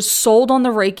crystals. I was sold on the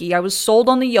Reiki. I was sold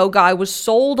on the yoga. I was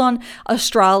sold on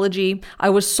astrology. I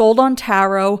was sold on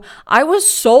tarot. I was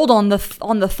sold on the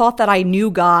thought that I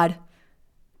knew God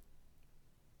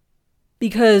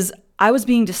because I was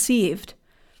being deceived.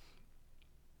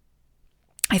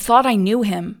 I thought I knew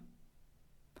him,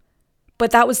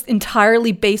 but that was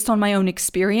entirely based on my own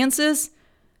experiences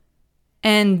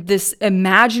and this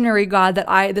imaginary God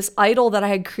this idol that I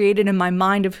had created in my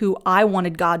mind of who I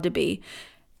wanted God to be.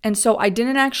 And so I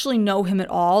didn't actually know him at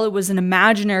all. It was an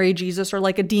imaginary Jesus or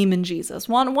like a demon Jesus.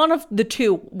 One of the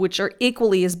two, which are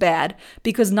equally as bad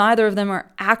because neither of them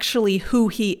are actually who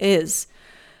he is.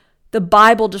 The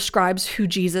Bible describes who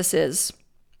Jesus is.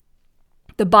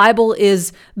 The Bible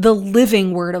is the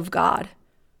living word of God.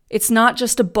 It's not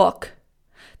just a book.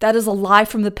 That is a lie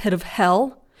from the pit of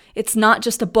hell. It's not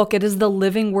just a book. It is the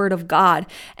living word of God.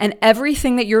 And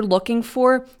everything that you're looking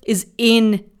for is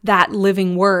in that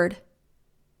living word.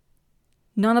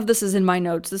 None of this is in my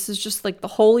notes. This is just like the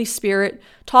Holy Spirit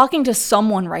talking to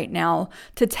someone right now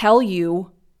to tell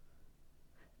you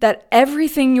that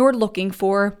everything you're looking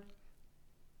for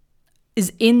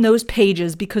is in those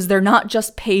pages because they're not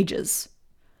just pages.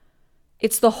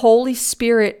 It's the Holy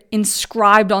Spirit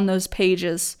inscribed on those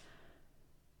pages.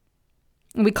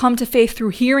 And we come to faith through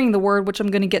hearing the word, which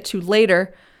I'm going to get to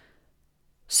later.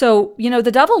 So,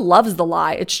 the devil loves the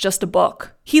lie. It's just a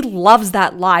book. He loves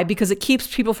that lie because it keeps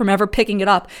people from ever picking it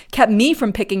up. Kept me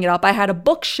from picking it up. I had a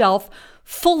bookshelf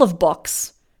full of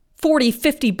books, 40,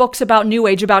 50 books about New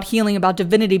Age, about healing, about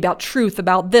divinity, about truth,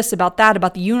 about this, about that,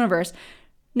 about the universe.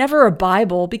 Never a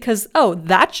Bible because,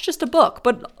 that's just a book,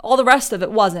 but all the rest of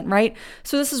it wasn't, right?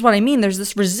 So this is what I mean. There's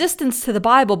this resistance to the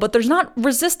Bible, but there's not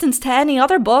resistance to any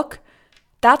other book.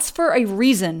 That's for a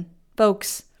reason,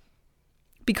 folks,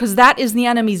 because that is the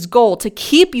enemy's goal, to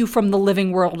keep you from the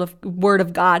living word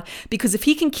of God. Because if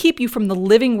he can keep you from the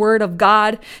living word of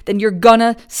God, then you're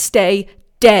gonna stay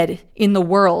dead in the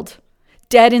world,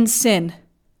 dead in sin,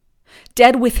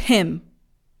 dead with him.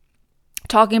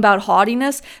 Talking about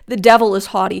haughtiness, the devil is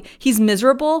haughty. He's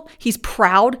miserable. He's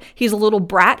proud. He's a little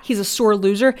brat. He's a sore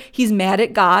loser. He's mad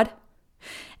at God.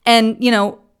 And,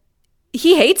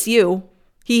 he hates you.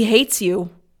 He hates you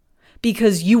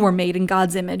because you were made in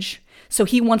God's image. So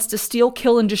he wants to steal,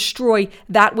 kill, and destroy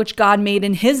that which God made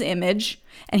in his image,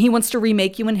 and he wants to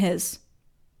remake you in his.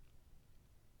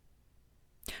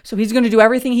 So he's going to do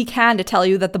everything he can to tell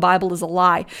you that the Bible is a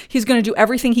lie. He's going to do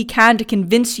everything he can to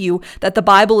convince you that the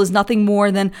Bible is nothing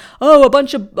more than, a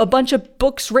bunch of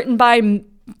books written by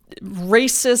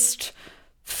racist,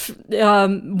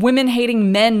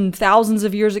 women-hating men thousands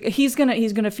of years ago. He's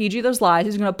gonna feed you those lies.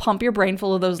 He's gonna pump your brain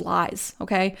full of those lies,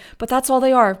 okay? But that's all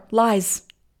they are, lies.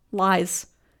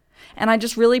 And I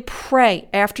just really pray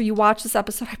after you watch this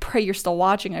episode, I pray you're still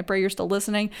watching, I pray you're still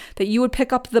listening, that you would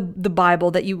pick up the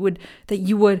Bible, that you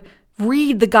would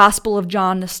read the Gospel of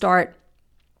John to start,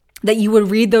 that you would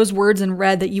read those words in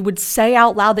red, that you would say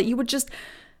out loud, that you would just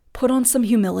put on some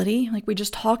humility, like we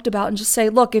just talked about, and just say,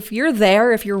 look, if you're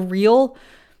there, if you're real,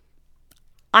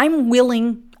 I'm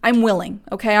willing,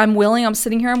 okay? I'm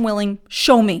sitting here, I'm willing.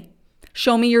 Show me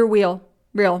you're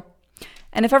real.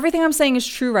 And if everything I'm saying is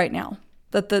true right now,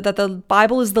 that the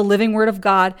Bible is the living word of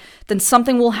God, then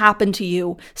something will happen to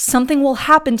you. Something will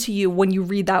happen to you when you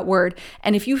read that word.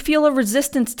 And if you feel a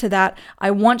resistance to that,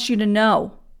 I want you to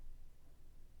know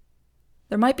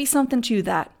there might be something to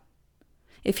that.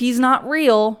 If he's not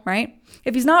real, right?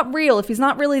 If he's not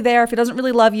really there, if he doesn't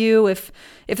really love you, if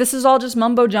this is all just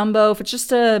mumbo jumbo, if it's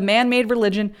just a man-made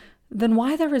religion, then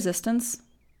why the resistance?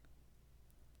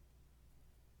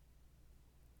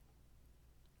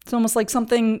 It's almost like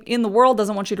something in the world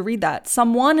doesn't want you to read that.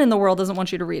 Someone in the world doesn't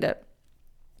want you to read it.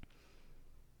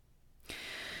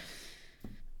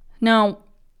 Now,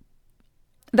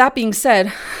 that being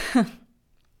said,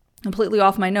 completely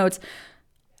off my notes,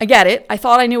 I get it. I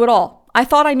thought I knew it all.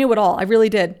 I really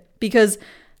did. Because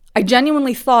I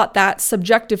genuinely thought that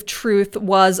subjective truth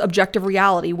was objective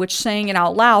reality, which saying it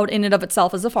out loud in and of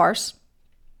itself is a farce.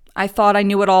 I thought I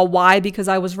knew it all. Why? Because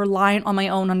I was reliant on my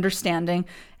own understanding.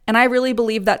 And I really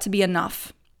believed that to be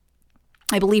enough.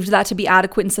 I believed that to be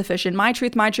adequate and sufficient. My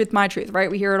truth,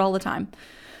 right? We hear it all the time.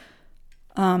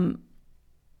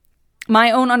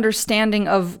 My own understanding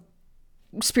of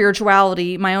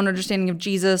spirituality, my own understanding of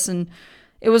Jesus and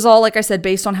It was all, like I said,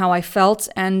 based on how I felt.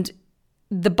 And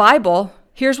the Bible,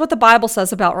 here's what the Bible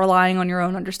says about relying on your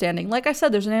own understanding. Like I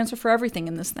said, there's an answer for everything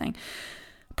in this thing.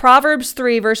 Proverbs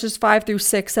 3 verses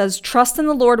 5-6 says, "Trust in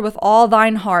the Lord with all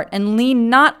thine heart, and lean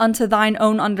not unto thine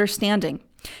own understanding.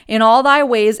 In all thy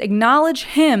ways acknowledge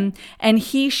him, and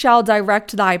he shall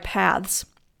direct thy paths."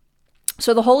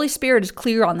 So the Holy Spirit is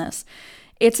clear on this.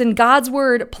 It's in God's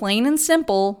word, plain and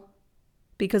simple,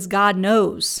 because God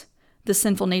knows the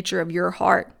sinful nature of your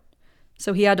heart.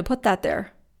 So he had to put that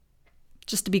there,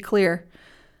 just to be clear.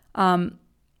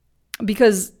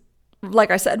 Because,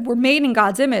 like I said, we're made in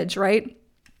God's image, right?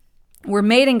 We're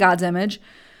made in God's image,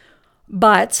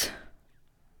 but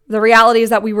the reality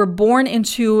is that we were born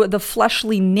into the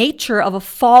fleshly nature of a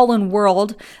fallen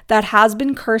world that has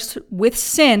been cursed with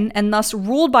sin and thus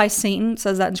ruled by Satan. It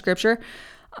says that in Scripture.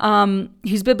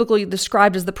 He's biblically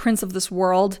described as the prince of this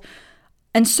world.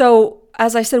 And so,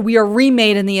 as I said, we are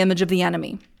remade in the image of the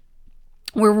enemy.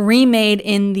 We're remade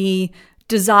in the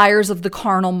desires of the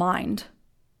carnal mind,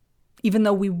 even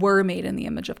though we were made in the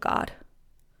image of God.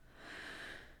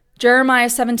 Jeremiah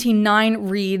 17:9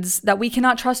 reads that we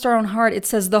cannot trust our own heart. It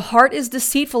says, "The heart is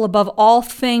deceitful above all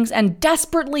things and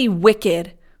desperately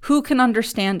wicked. Who can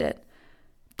understand it?"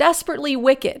 Desperately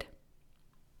wicked.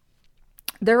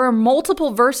 There are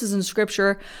multiple verses in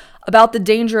Scripture about the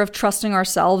danger of trusting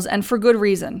ourselves, and for good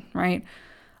reason, right?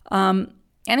 And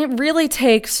it really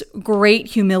takes great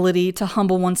humility to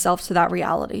humble oneself to that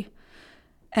reality.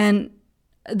 And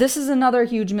this is another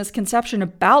huge misconception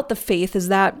about the faith, is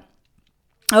that,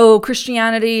 oh,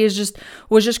 Christianity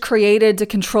was just created to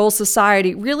control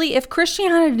society. Really, if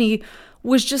Christianity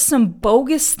was just some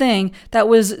bogus thing that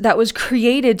was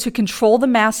created to control the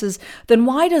masses, then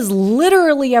why does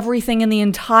literally everything in the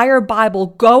entire Bible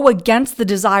go against the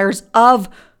desires of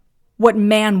what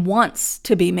man wants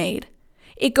to be made?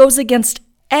 It goes against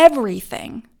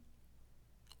everything.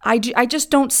 I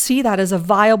just don't see that as a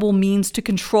viable means to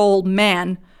control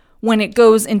man when it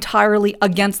goes entirely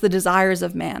against the desires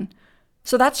of man.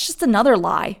 So that's just another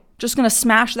lie. Just going to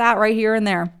smash that right here and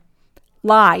there.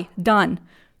 Lie. Done.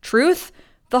 Truth.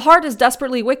 The heart is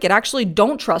desperately wicked. Actually,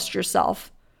 don't trust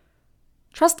yourself.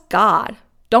 Trust God.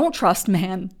 Don't trust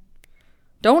man.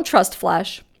 Don't trust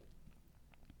flesh.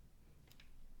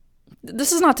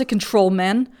 This is not to control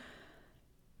men.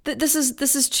 This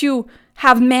is to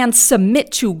have man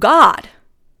submit to God.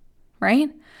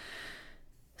 Right?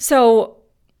 So,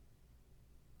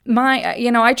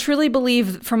 I truly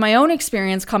believe from my own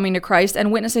experience coming to Christ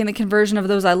and witnessing the conversion of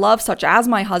those I love, such as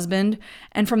my husband,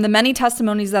 and from the many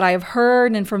testimonies that I have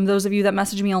heard, and from those of you that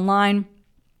message me online,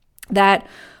 that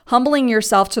humbling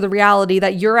yourself to the reality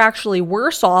that you're actually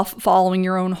worse off following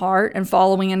your own heart and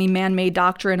following any man-made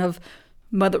doctrine of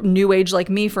New Age like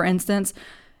me, for instance,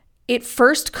 it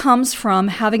first comes from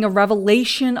having a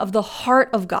revelation of the heart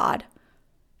of God.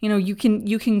 You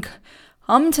can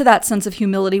come to that sense of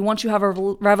humility once you have a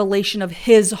revelation of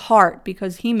his heart,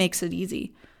 because he makes it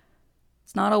easy.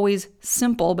 It's not always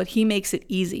simple, but he makes it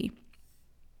easy.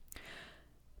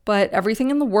 But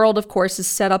everything in the world, of course, is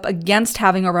set up against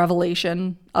having a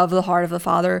revelation of the heart of the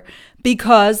Father,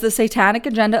 because the satanic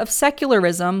agenda of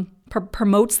secularism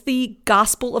promotes the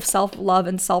gospel of self-love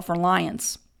and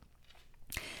self-reliance.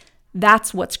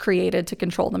 That's what's created to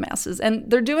control the masses.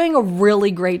 And they're doing a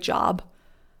really great job.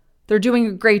 They're doing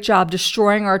a great job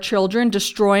destroying our children,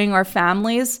 destroying our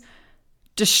families,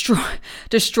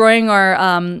 destroying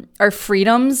our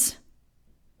freedoms.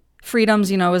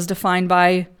 Freedoms, is defined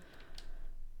by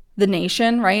the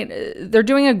nation, right? They're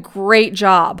doing a great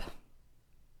job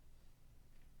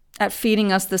at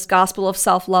feeding us this gospel of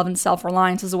self-love and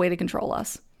self-reliance as a way to control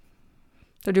us.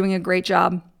 They're doing a great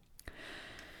job.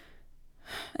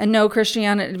 And no,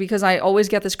 Christianity, because I always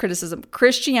get this criticism,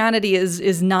 Christianity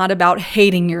is not about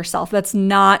hating yourself. That's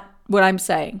not what I'm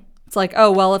saying. It's like,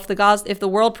 oh, well, if the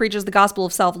world preaches the gospel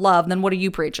of self-love, then what are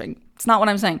you preaching? It's not what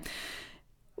I'm saying.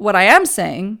 What I am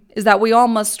saying is that we all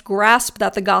must grasp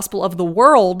that the gospel of the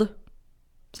world,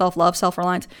 self-love,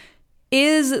 self-reliance,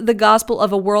 is the gospel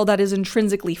of a world that is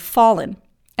intrinsically fallen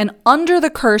and under the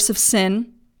curse of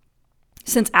sin,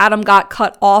 since Adam got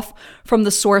cut off from the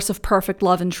source of perfect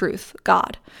love and truth,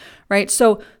 God, right?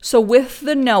 So with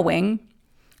the knowing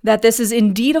that this is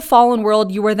indeed a fallen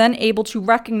world, you are then able to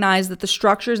recognize that the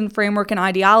structures and framework and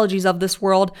ideologies of this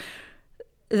world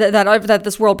that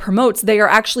this world promotes, they are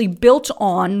actually built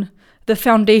on the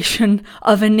foundation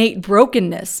of innate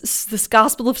brokenness. This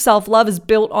gospel of self-love is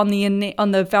built on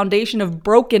the foundation of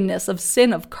brokenness, of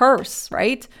sin, of curse,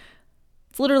 right?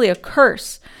 It's literally a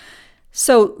curse.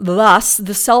 So thus,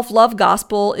 the self-love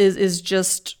gospel is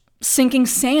just sinking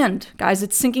sand, guys.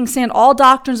 It's sinking sand. All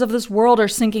doctrines of this world are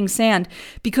sinking sand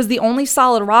because the only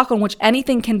solid rock on which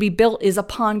anything can be built is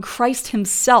upon Christ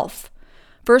himself.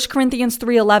 1 Corinthians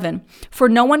 3:11, for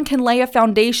no one can lay a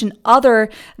foundation other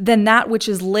than that which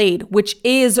is laid, which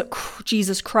is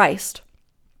Jesus Christ.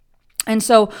 And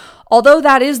so, although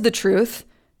that is the truth,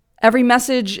 every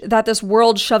message that this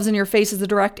world shoves in your face is the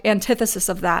direct antithesis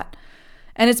of that.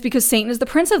 And it's because Satan is the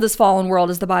prince of this fallen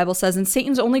world, as the Bible says. And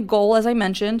Satan's only goal, as I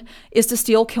mentioned, is to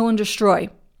steal, kill, and destroy.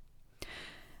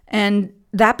 And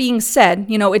that being said,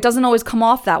 it doesn't always come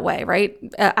off that way, right?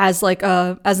 As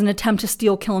an attempt to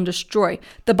steal, kill, and destroy.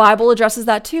 The Bible addresses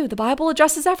that too. The Bible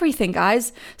addresses everything,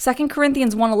 guys. 2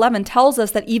 Corinthians 1:11 tells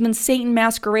us that even Satan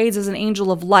masquerades as an angel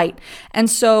of light. And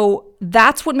so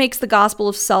that's what makes the gospel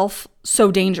of self so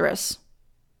dangerous.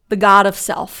 The God of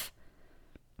self.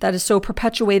 That is so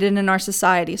perpetuated in our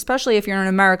society, especially if you're in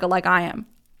America like I am.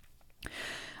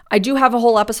 I do have a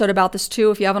whole episode about this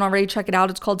too. If you haven't already, check it out.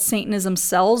 It's called Satanism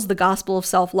Sells, the Gospel of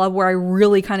Self-Love, where I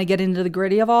really kind of get into the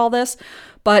gritty of all this.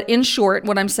 But in short,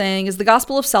 what I'm saying is the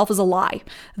gospel of self is a lie.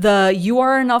 The you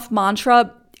are enough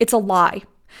mantra, it's a lie.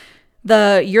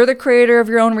 The you're the creator of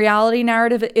your own reality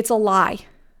narrative, it's a lie.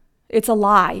 It's a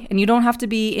lie. And you don't have to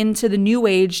be into the new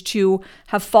age to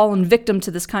have fallen victim to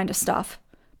this kind of stuff,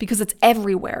 because it's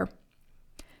everywhere.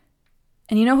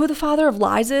 And you know who the father of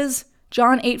lies is?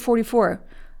 John 8:44.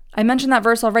 I mentioned that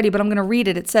verse already, but I'm going to read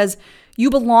it. It says, you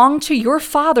belong to your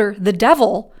father, the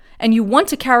devil, and you want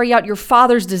to carry out your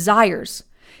father's desires.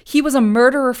 He was a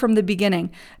murderer from the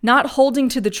beginning, not holding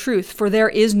to the truth, for there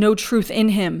is no truth in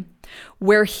him.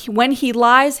 When he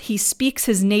lies, he speaks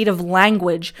his native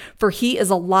language, for he is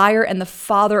a liar and the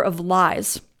father of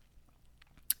lies.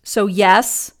 So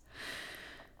yes,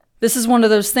 this is one of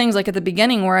those things like at the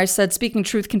beginning where I said speaking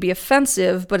truth can be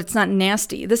offensive, but it's not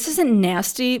nasty. This isn't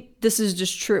nasty. This is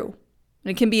just true.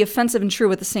 And it can be offensive and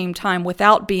true at the same time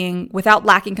without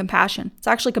lacking compassion. It's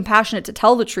actually compassionate to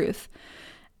tell the truth.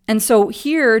 And so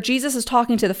here, Jesus is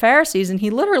talking to the Pharisees, and he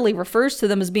literally refers to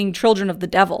them as being children of the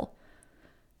devil.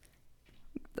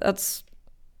 It's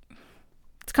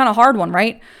kind of a hard one,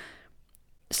 right?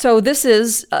 So this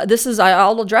is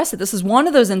I'll address it. This is one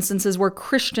of those instances where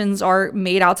Christians are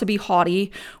made out to be haughty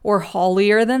or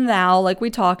holier than thou, like we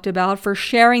talked about, for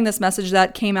sharing this message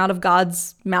that came out of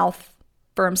God's mouth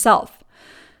for himself.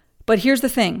 But here's the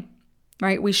thing,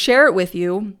 right? We share it with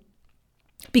you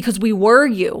because we were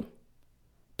you.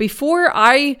 Before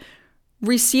I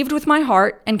received with my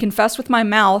heart and confessed with my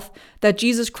mouth that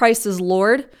Jesus Christ is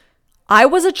Lord, I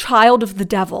was a child of the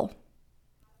devil.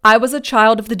 I was a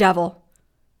child of the devil.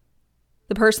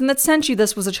 The person that sent you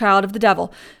this was a child of the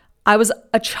devil. I was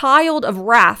a child of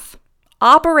wrath,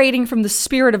 operating from the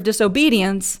spirit of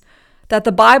disobedience that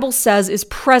the Bible says is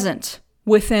present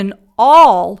within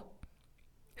all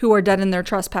who are dead in their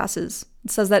trespasses.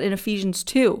 It says that in Ephesians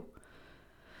 2.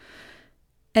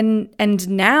 And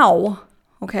now,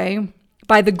 okay,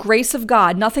 by the grace of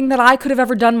God, nothing that I could have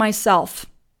ever done myself,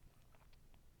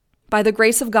 by the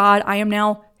grace of God, I am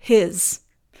now his.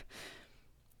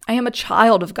 I am a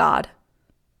child of God.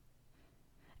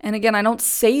 And again, I don't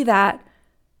say that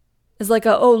as like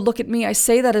oh, look at me. I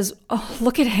say that as, oh,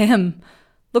 look at him.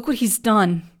 Look what he's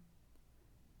done.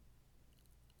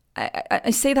 I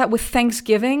say that with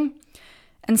thanksgiving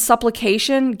and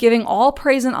supplication, giving all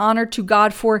praise and honor to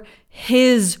God for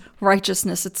his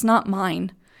righteousness. It's not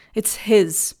mine. It's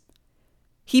his.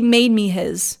 He made me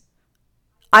his.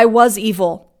 I was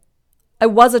evil. I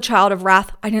was a child of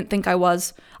wrath. I didn't think I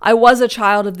was. I was a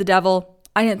child of the devil.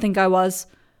 I didn't think I was.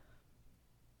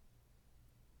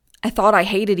 I thought I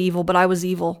hated evil, but I was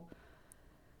evil.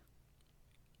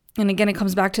 And again, it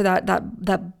comes back to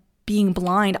that being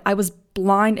blind. I was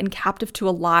blind and captive to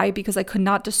a lie because I could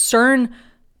not discern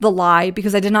the lie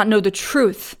because I did not know the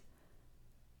truth.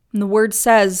 And the word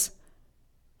says,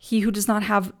 he who does not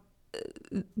have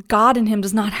God in him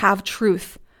does not have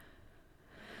truth.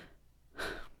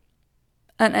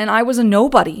 And I was a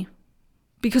nobody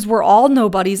because we're all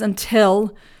nobodies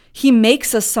until he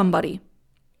makes us somebody.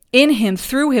 In him,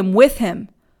 through him, with him.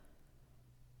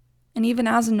 And even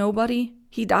as a nobody,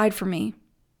 he died for me.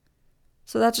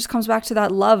 So that just comes back to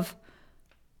that love.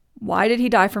 Why did he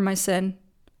die for my sin?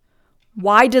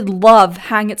 Why did love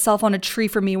hang itself on a tree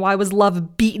for me? Why was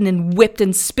love beaten and whipped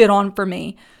and spit on for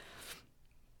me?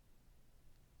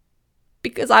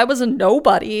 Because I was a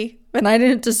nobody and I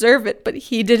didn't deserve it, but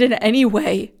he did it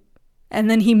anyway. And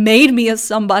then he made me a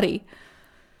somebody.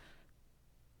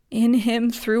 In him,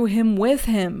 through him, with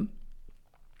him.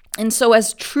 And so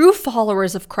as true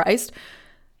followers of Christ,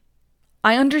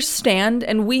 I understand,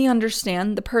 and we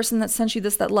understand, the person that sent you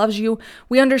this, that loves you,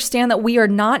 we understand that we are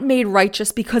not made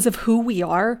righteous because of who we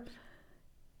are.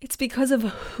 It's because of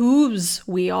whose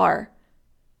we are.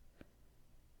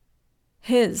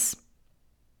 His.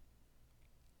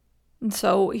 And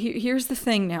so here's the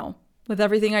thing now, with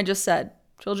everything I just said.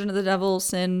 Children of the devil,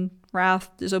 sin,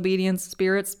 wrath, disobedience,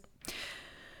 spirits.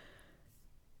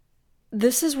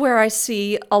 This is where I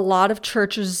see a lot of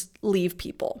churches leave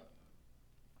people.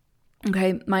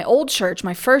 Okay, my old church,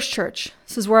 my first church,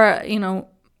 this is where I,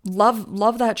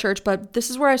 love that church, but this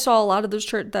is where I saw a lot of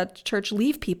that church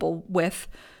leave people with,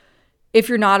 if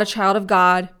you're not a child of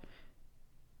God,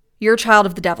 you're a child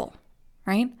of the devil,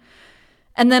 right?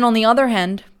 And then on the other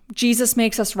hand, Jesus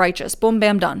makes us righteous. Boom,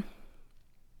 bam, done.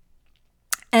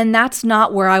 And that's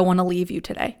not where I want to leave you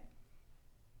today.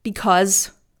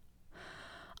 Because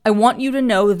I want you to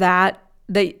know that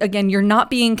again, you're not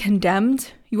being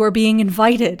condemned, you are being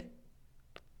invited.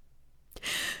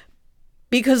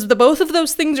 Because both of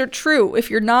those things are true.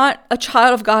 If you're not a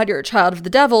child of God, you're a child of the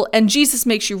devil, and Jesus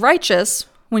makes you righteous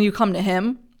when you come to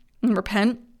him and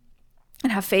repent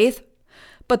and have faith.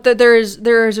 But there is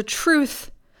a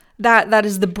truth that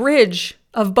is the bridge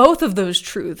of both of those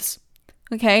truths.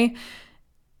 Okay?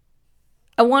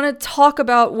 I want to talk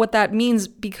about what that means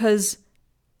because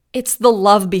it's the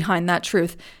love behind that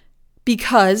truth.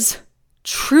 Because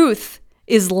truth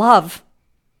is love.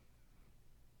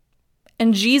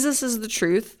 And Jesus is the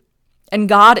truth, and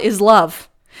God is love,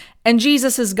 and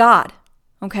Jesus is God,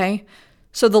 okay?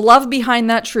 So the love behind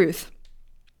that truth.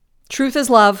 Truth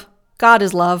is love, God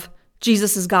is love,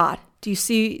 Jesus is God. Do you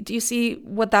see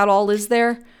what that all is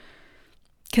there?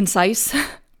 Concise.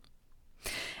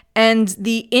 And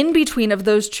the in-between of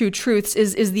those two truths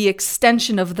is the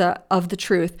extension of the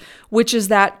truth, which is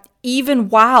that even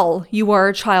while you are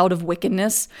a child of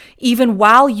wickedness, even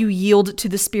while you yield to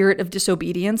the spirit of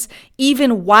disobedience,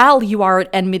 even while you are at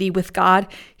enmity with God,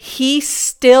 he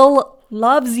still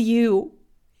loves you.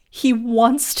 He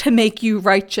wants to make you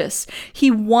righteous. He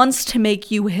wants to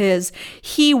make you his.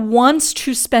 He wants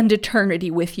to spend eternity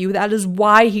with you. That is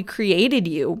why he created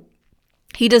you.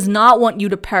 He does not want you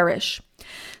to perish.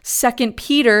 2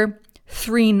 Peter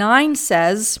 3:9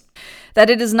 says that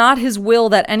it is not his will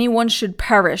that anyone should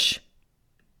perish.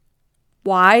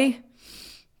 Why?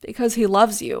 Because he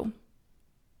loves you.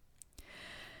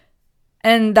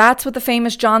 And that's what the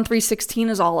famous John 3:16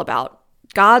 is all about.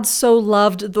 God so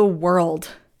loved the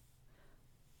world.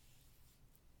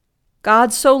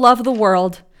 God so loved the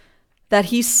world that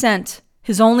he sent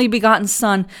his only begotten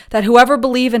Son, that whoever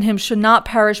believe in him should not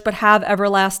perish but have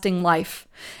everlasting life.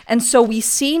 And so we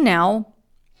see now,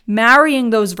 marrying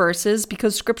those verses,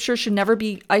 because scripture should never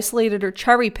be isolated or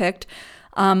cherry-picked,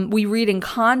 we read in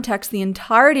context the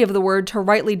entirety of the word to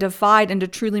rightly divide and to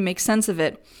truly make sense of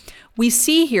it. We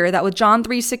see here that with John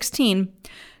 3:16,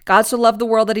 God so loved the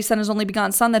world that he sent his only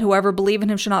begotten Son, that whoever believe in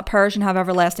him should not perish and have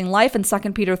everlasting life. And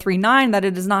 2 Peter 3:9, that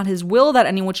it is not his will that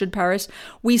anyone should perish.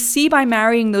 We see by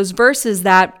marrying those verses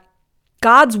that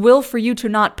God's will for you to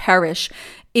not perish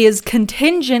is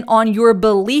contingent on your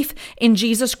belief in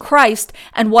Jesus Christ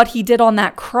and what he did on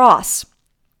that cross.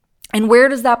 And where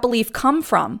does that belief come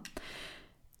from?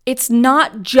 It's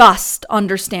not just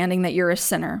understanding that you're a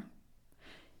sinner.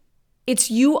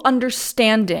 It's you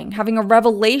understanding, having a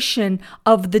revelation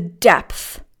of the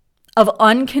depth of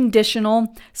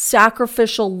unconditional,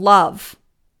 sacrificial love.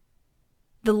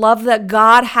 The love that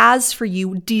God has for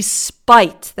you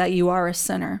despite that you are a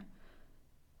sinner.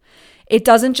 It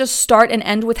doesn't just start and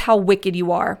end with how wicked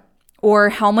you are or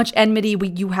how much enmity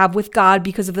you have with God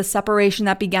because of the separation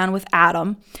that began with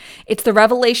Adam. It's the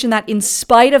revelation that in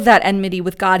spite of that enmity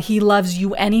with God, he loves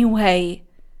you anyway,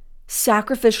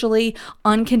 sacrificially,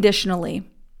 unconditionally.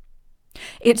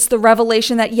 It's the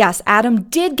revelation that, yes, Adam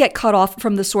did get cut off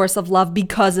from the source of love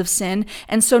because of sin.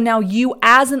 And so now you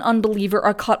as an unbeliever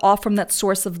are cut off from that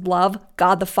source of love,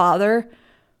 God the Father.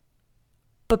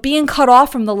 But being cut off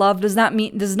from the love does not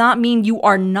mean you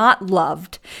are not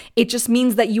loved. It just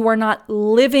means that you are not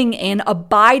living in,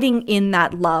 abiding in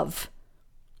that love.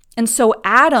 And so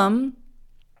Adam,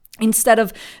 instead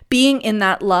of being in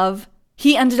that love,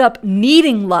 he ended up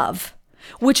needing love,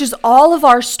 which is all of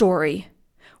our story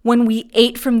when we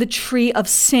ate from the tree of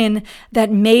sin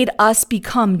that made us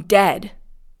become dead.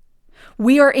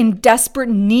 We are in desperate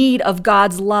need of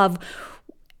God's love,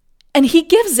 and he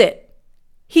gives it.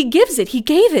 He gives it. He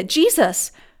gave it,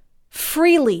 Jesus,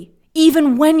 freely,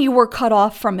 even when you were cut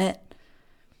off from it.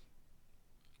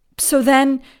 So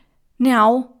then,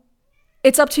 now,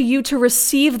 it's up to you to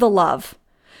receive the love,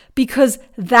 because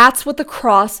that's what the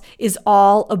cross is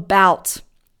all about.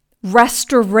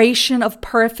 Restoration of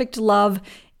perfect love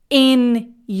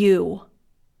in you.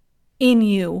 In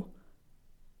you.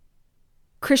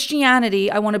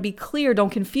 Christianity, I want to be clear, don't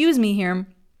confuse me here.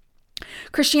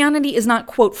 Christianity is not,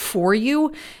 quote, for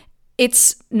you.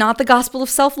 It's not the gospel of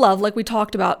self-love like we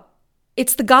talked about.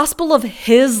 It's the gospel of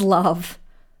his love.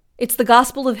 It's the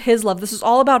gospel of his love. This is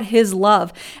all about his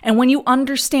love. And when you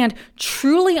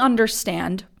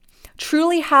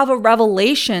truly have a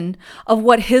revelation of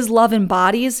what his love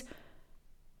embodies,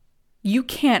 you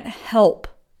can't help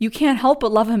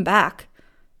but love him back.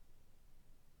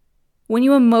 When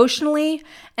you emotionally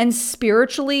and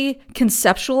spiritually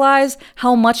conceptualize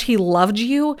how much he loved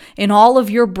you in all of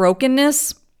your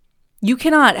brokenness, you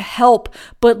cannot help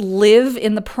but live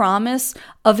in the promise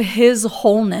of his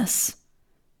wholeness.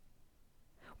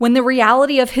 When the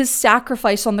reality of his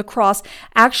sacrifice on the cross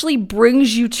actually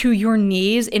brings you to your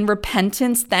knees in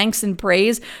repentance, thanks, and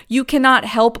praise, you cannot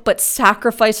help but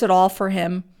sacrifice it all for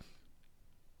him.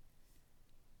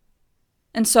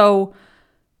 And so,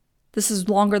 this is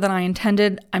longer than I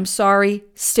intended. I'm sorry.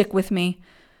 Stick with me.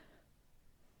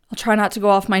 I'll try not to go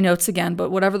off my notes again, but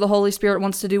whatever the Holy Spirit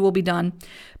wants to do will be done.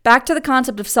 Back to the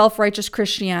concept of self-righteous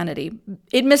Christianity.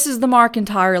 It misses the mark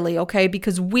entirely, okay?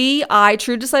 Because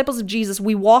true disciples of Jesus,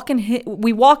 we walk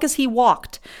as he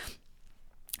walked.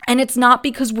 And it's not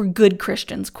because we're good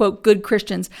Christians, quote, good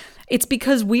Christians. It's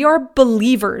because we are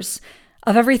believers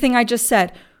of everything I just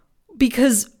said.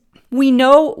 Because we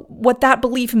know what that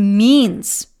belief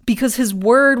means. Because his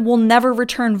word will never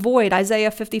return void,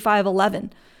 Isaiah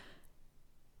 55:11.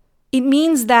 It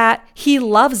means that he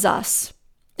loves us,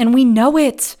 and we know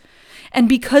it. And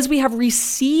because we have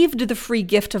received the free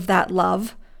gift of that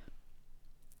love,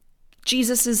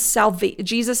 Jesus'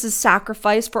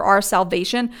 sacrifice for our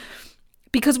salvation,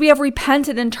 because we have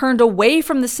repented and turned away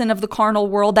from the sin of the carnal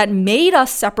world that made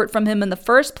us separate from him in the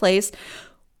first place,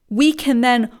 we can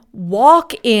then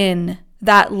walk in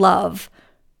that love.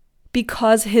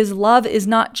 Because his love is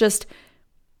not just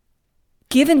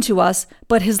given to us,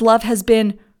 but his love has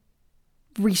been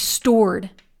restored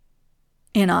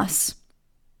in us.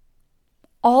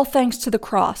 All thanks to the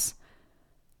cross.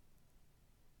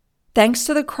 Thanks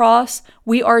to the cross,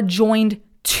 we are joined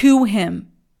to him.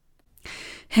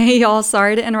 Hey y'all,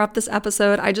 sorry to interrupt this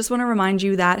episode. I just want to remind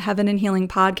you that Heaven and Healing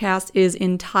podcast is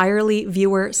entirely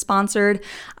viewer sponsored.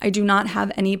 I do not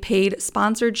have any paid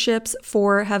sponsorships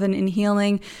for Heaven and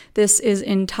Healing. This is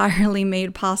entirely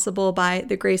made possible by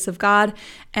the grace of God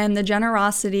and the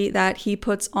generosity that he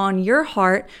puts on your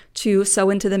heart to sow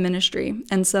into the ministry.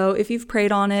 And so if you've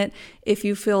prayed on it, if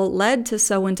you feel led to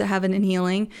sow into Heaven and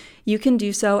Healing, you can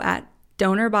do so at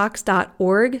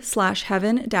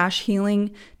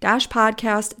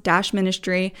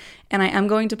donorbox.org/heaven-healing-podcast-ministry. And I am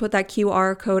going to put that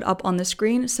QR code up on the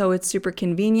screen, so it's super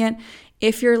convenient.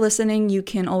 If you're listening, you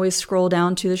can always scroll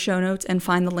down to the show notes and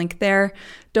find the link there.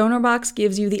 DonorBox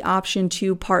gives you the option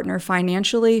to partner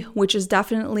financially, which is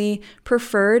definitely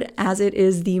preferred as it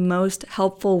is the most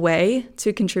helpful way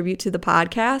to contribute to the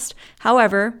podcast.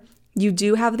 However, you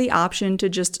do have the option to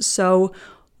just sow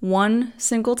one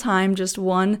single time, just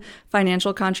one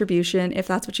financial contribution, if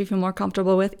that's what you feel more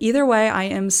comfortable with. Either way, I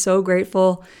am so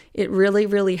grateful. It really,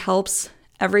 really helps.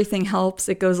 Everything helps.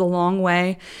 It goes a long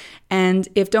way. And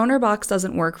if DonorBox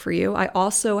doesn't work for you, I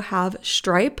also have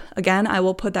Stripe. Again, I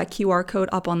will put that QR code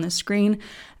up on the screen.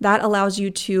 That allows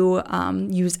you to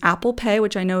use Apple Pay,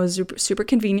 which I know is super, super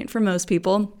convenient for most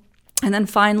people. And then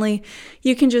finally,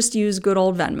 you can just use good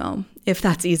old Venmo if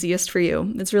that's easiest for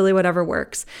you. It's really whatever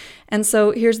works. And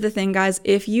so here's the thing, guys.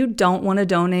 If you don't want to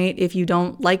donate, if you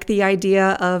don't like the idea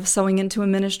of sowing into a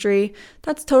ministry,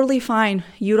 that's totally fine.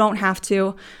 You don't have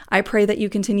to. I pray that you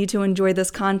continue to enjoy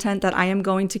this content that I am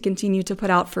going to continue to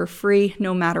put out for free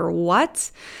no matter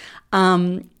what.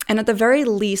 And at the very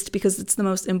least, because it's the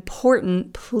most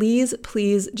important, please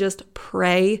just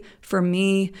pray for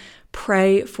me.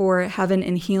 Pray for Heaven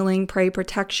and Healing, pray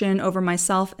protection over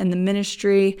myself and the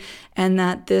ministry, and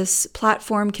that this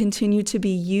platform continue to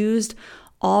be used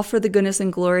all for the goodness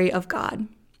and glory of God.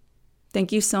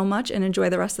 Thank you so much and enjoy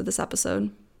the rest of this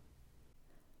episode.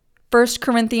 1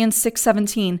 Corinthians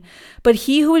 6:17, but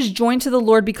he who is joined to the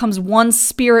Lord becomes one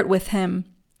spirit with him.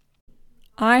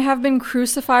 I have been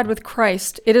crucified with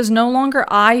Christ. It is no longer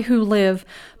I who live,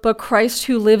 but Christ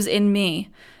who lives in me.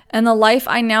 And the life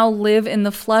I now live in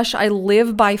the flesh, I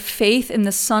live by faith in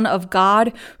the Son of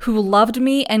God who loved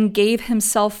me and gave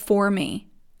himself for me.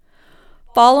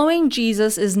 Following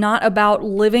Jesus is not about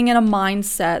living in a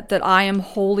mindset that I am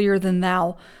holier than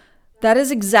thou. That is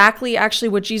exactly actually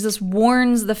what Jesus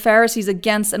warns the Pharisees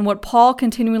against and what Paul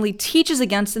continually teaches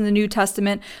against in the New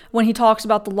Testament when he talks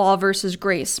about the law versus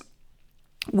grace.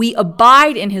 We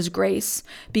abide in his grace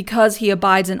because he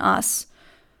abides in us.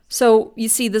 So you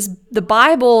see, the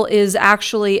Bible is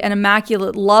actually an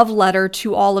immaculate love letter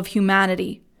to all of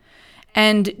humanity.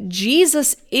 And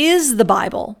Jesus is the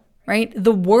Bible, right?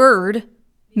 The Word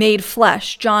made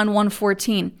flesh, John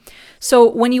 1:14. So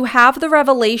when you have the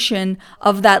revelation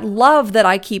of that love that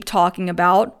I keep talking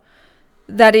about,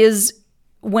 that is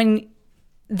when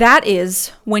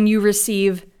you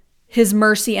receive his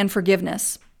mercy and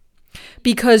forgiveness.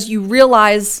 Because you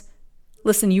realize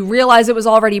it was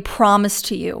already promised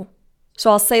to you. So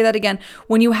I'll say that again.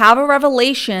 When you have a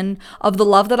revelation of the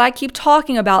love that I keep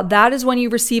talking about, that is when you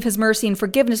receive his mercy and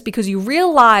forgiveness, because you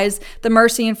realize the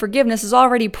mercy and forgiveness is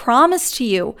already promised to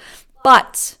you.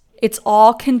 But it's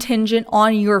all contingent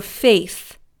on your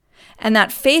faith. And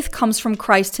that faith comes from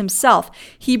Christ himself.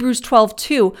 Hebrews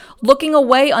 12:2, looking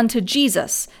away unto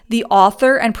Jesus, the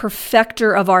author and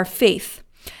perfecter of our faith.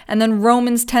 And then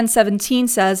Romans 10:17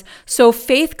 says, so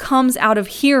faith comes out of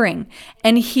hearing,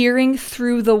 and hearing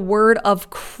through the word of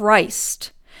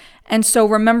Christ. And so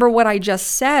remember what I just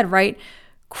said, right?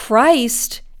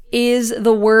 Christ is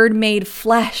the word made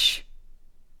flesh.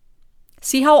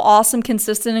 See how awesome,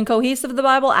 consistent, and cohesive the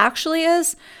Bible actually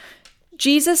is?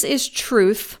 Jesus is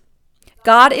truth,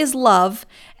 God is love,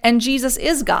 and Jesus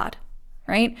is God,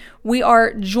 right? We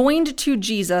are joined to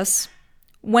Jesus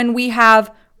when we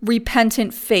have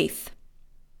repentant faith.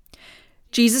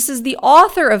 Jesus is the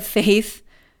author of faith,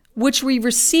 which we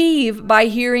receive by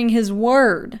hearing his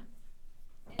word.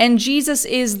 And Jesus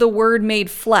is the word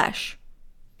made flesh.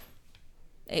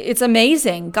 It's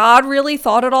amazing. God really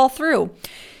thought it all through.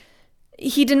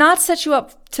 He did not set you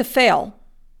up to fail,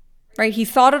 right? He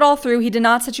thought it all through. He did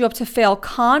not set you up to fail,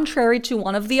 contrary to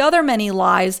one of the other many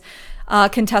lies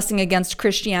contesting against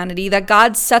Christianity, that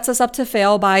God sets us up to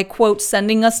fail by, quote,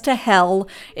 sending us to hell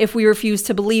if we refuse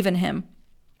to believe in him.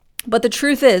 But the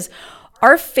truth is,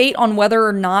 our fate on whether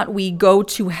or not we go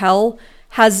to hell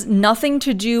has nothing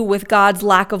to do with God's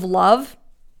lack of love,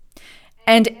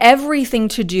 and everything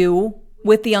to do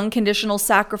with the unconditional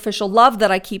sacrificial love that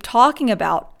I keep talking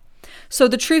about. So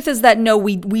the truth is that no,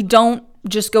 we don't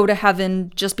just go to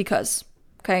heaven just because,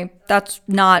 okay? That's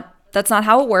not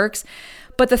how it works.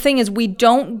 But the thing is, we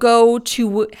don't go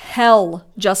to hell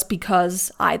just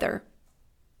because either.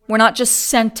 We're not just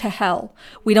sent to hell.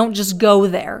 We don't just go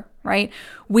there, right?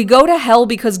 We go to hell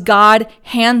because God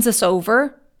hands us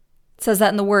over. It says that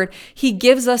in the word. He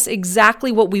gives us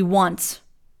exactly what we want.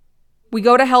 We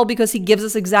go to hell because he gives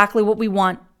us exactly what we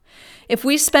want. If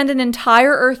we spend an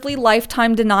entire earthly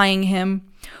lifetime denying him,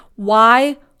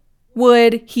 why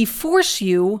would he force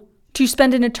you to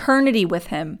spend an eternity with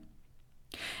him?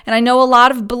 And I know a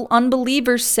lot of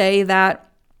unbelievers say that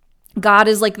God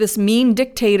is like this mean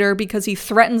dictator because he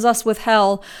threatens us with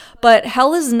hell, but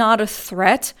hell is not a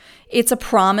threat. It's a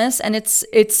promise, and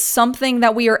it's something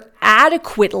that we are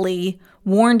adequately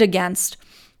warned against.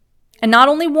 And not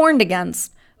only warned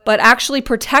against, but actually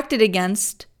protected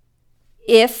against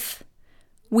if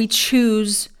we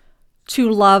choose to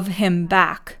love him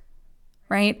back,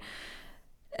 right?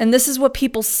 And this is what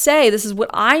people say. This is what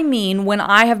I mean when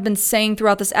I have been saying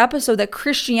throughout this episode that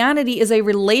Christianity is a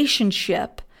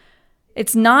relationship.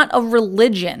 It's not a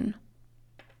religion.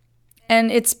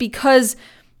 And it's because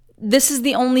this is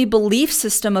the only belief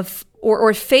system of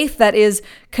or faith that is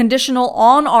conditional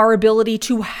on our ability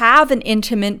to have an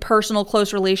intimate, personal,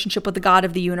 close relationship with the God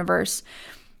of the universe.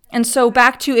 And so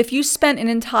back to, if you spent an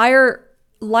entire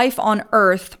life on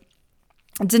earth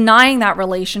denying that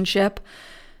relationship,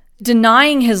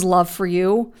 denying his love for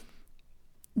you,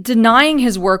 denying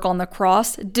his work on the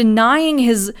cross, denying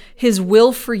his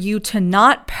will for you to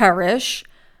not perish,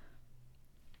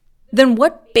 then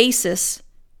what basis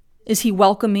is he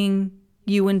welcoming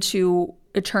you into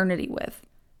eternity with?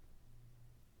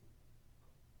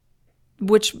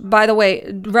 Which, by the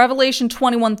way, Revelation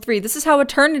 21:3, this is how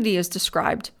eternity is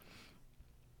described.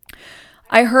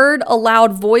 I heard a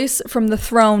loud voice from the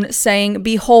throne saying,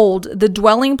 behold, the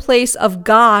dwelling place of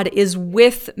God is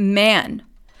with man,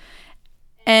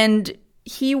 and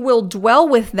he will dwell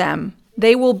with them.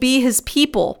 They will be his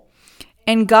people,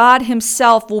 and God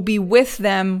himself will be with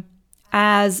them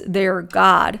as their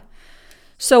God.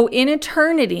 So in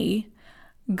eternity,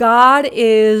 God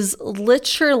is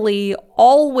literally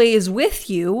always with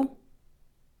you,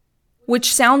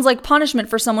 which sounds like punishment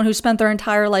for someone who spent their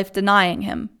entire life denying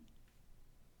him.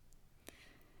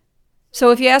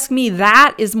 So if you ask me,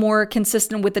 that is more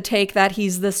consistent with the take that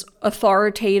he's this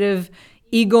authoritative,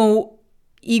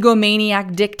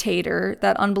 egomaniac dictator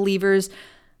that unbelievers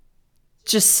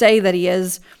just say that he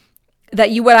is,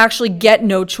 that you would actually get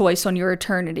no choice on your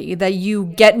eternity, that you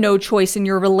get no choice in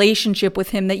your relationship with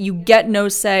him, that you get no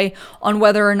say on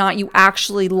whether or not you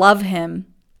actually love him.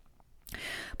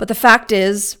 But the fact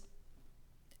is,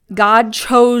 God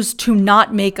chose to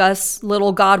not make us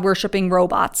little God-worshiping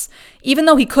robots, even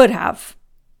though he could have.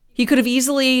 He could have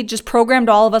easily just programmed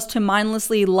all of us to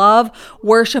mindlessly love,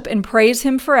 worship, and praise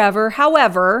him forever.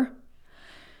 However,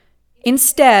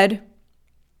 instead,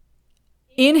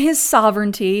 in his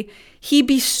sovereignty, he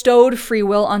bestowed free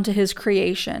will onto his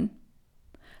creation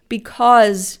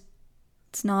because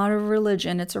it's not a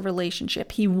religion, it's a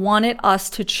relationship. He wanted us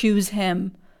to choose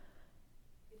him.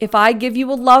 If I give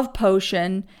you a love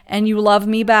potion and you love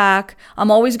me back, I'm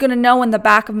always going to know in the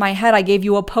back of my head I gave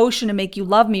you a potion to make you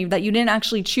love me, that you didn't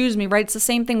actually choose me, right? It's the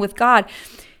same thing with God.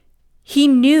 He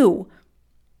knew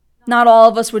not all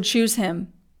of us would choose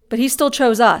him, but he still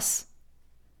chose us.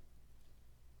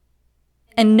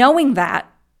 And knowing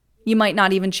that, you might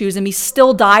not even choose him, he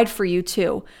still died for you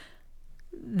too.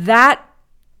 That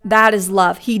is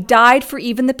love. He died for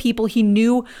even the people he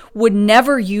knew would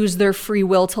never use their free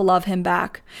will to love him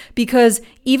back. Because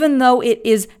even though it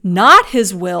is not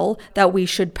his will that we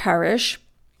should perish,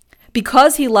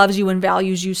 because he loves you and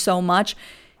values you so much,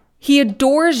 he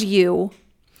adores you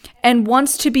and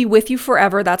wants to be with you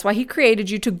forever. That's why he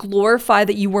created you, to glorify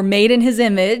that you were made in his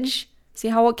image. See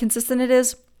how consistent it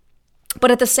is? But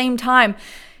at the same time,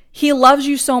 he loves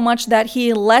you so much that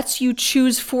he lets you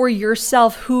choose for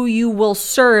yourself who you will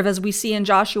serve, as we see in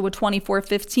Joshua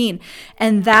 24:15.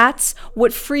 And that's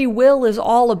what free will is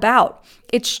all about.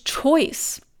 It's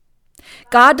choice.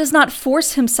 God does not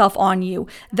force himself on you.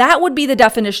 That would be the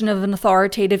definition of an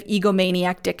authoritative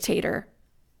egomaniac dictator.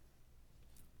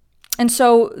 And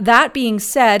so that being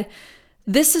said,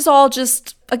 this is all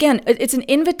just, again, it's an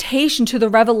invitation to the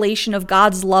revelation of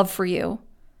God's love for you.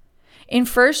 In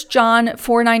 1 John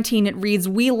 4:19, it reads,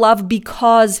 "We love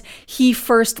because he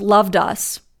first loved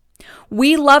us."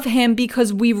 We love him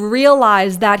because we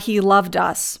realize that he loved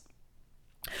us.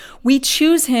 We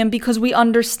choose him because we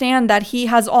understand that he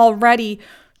has already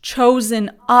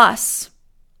chosen us.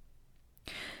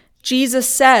 Jesus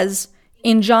says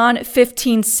in John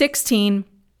 15:16,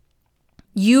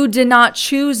 "You did not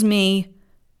choose me,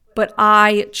 but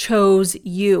I chose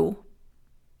you."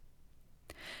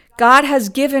 God has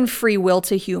given free will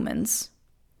to humans,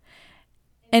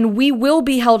 and we will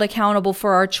be held accountable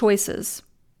for our choices.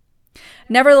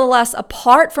 Nevertheless,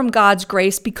 apart from God's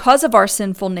grace, because of our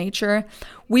sinful nature,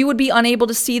 we would be unable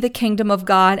to see the kingdom of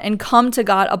God and come to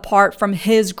God apart from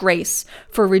his grace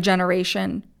for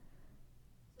regeneration.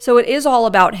 So it is all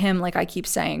about him, like I keep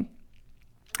saying.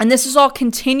 And this is all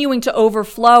continuing to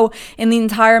overflow in the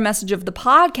entire message of the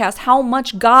podcast, how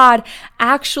much God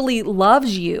actually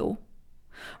loves you.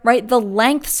 Right? The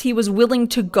lengths he was willing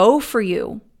to go for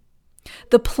you.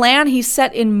 The plan he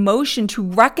set in motion to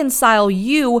reconcile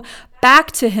you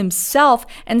back to himself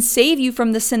and save you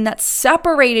from the sin that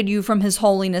separated you from his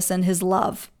holiness and his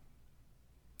love.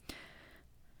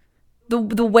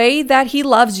 The way that he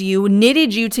loves you,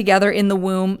 knitted you together in the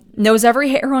womb, knows every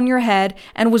hair on your head,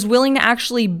 and was willing to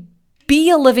actually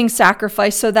be a living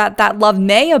sacrifice so that that love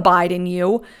may abide in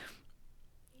you,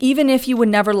 even if you would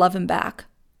never love him back.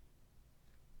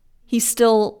 He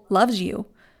still loves you.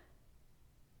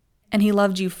 And he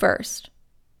loved you first.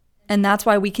 And that's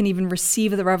why we can even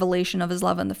receive the revelation of his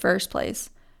love in the first place.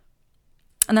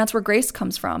 And that's where grace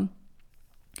comes from.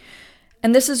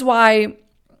 And this is why,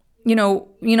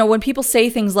 when people say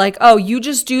things like, "Oh, you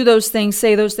just do those things,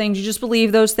 say those things, you just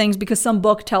believe those things because some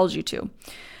book tells you to."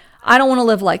 I don't want to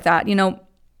live like that.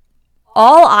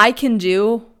 All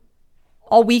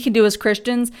we can do as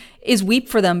Christians is weep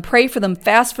for them, pray for them,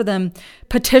 fast for them,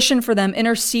 petition for them,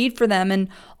 intercede for them, and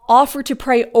offer to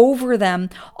pray over them,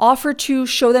 offer to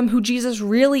show them who Jesus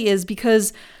really is.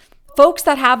 Because folks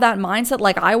that have that mindset,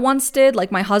 like I once did,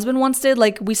 like my husband once did,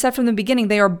 like we said from the beginning,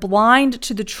 they are blind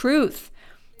to the truth.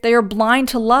 They are blind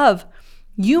to love.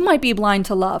 You might be blind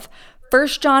to love.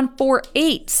 1 John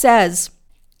 4:8 says,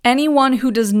 "Anyone who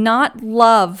does not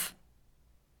love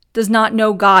does not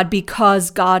know God, because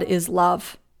God is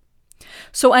love."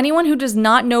 So anyone who does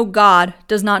not know God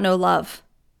does not know love.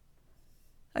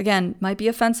 Again, might be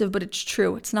offensive, but it's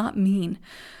true. It's not mean.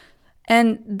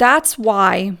 And that's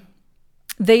why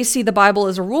they see the Bible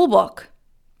as a rule book.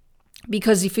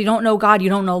 Because if you don't know God, you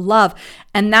don't know love.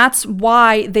 And that's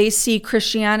why they see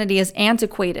Christianity as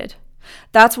antiquated.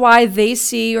 That's why they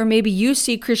see, or maybe you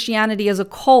see, Christianity as a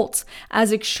cult,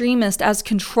 as extremist, as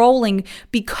controlling,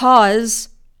 because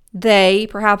they,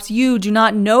 perhaps you, do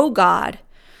not know God.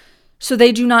 So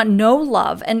they do not know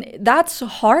love. And that's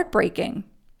heartbreaking.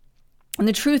 And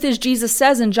the truth is, Jesus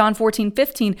says in John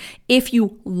 14:15, "If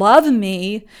you love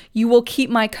me, you will keep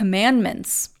my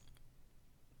commandments."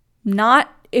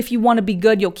 Not if you want to be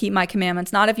good, you'll keep my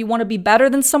commandments. Not if you want to be better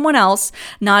than someone else.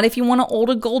 Not if you want to hold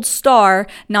a gold star.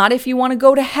 Not if you want to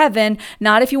go to heaven.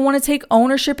 Not if you want to take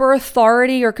ownership or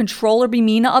authority or control or be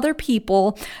mean to other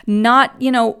people. Not,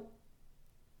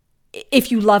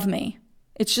 if you love me.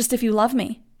 It's just if you love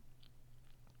me.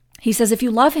 He says if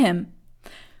you love him.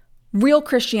 Real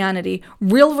Christianity,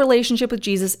 real relationship with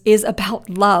Jesus is about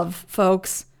love,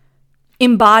 folks.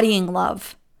 Embodying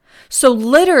love. So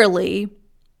literally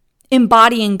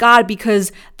embodying God,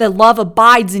 because the love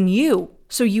abides in you.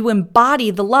 So you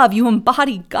embody the love. You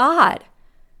embody God.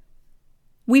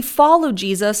 We follow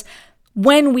Jesus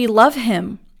when we love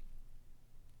him.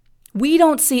 I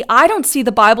don't see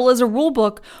the Bible as a rule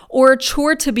book or a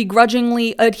chore to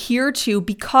begrudgingly adhere to,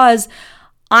 because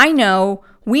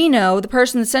we know, the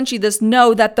person that sent you this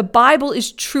know that the Bible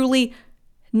is truly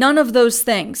none of those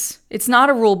things. It's not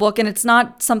a rule book and it's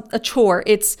not a chore.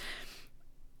 It's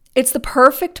the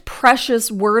perfect,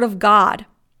 precious word of God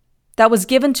that was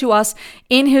given to us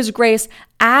in his grace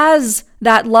as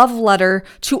that love letter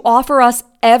to offer us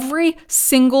every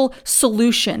single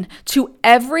solution to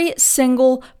every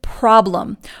single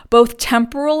problem, both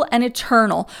temporal and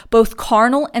eternal, both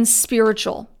carnal and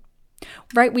spiritual.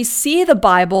 Right? We see the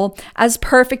Bible as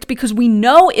perfect because we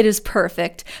know it is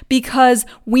perfect, because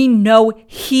we know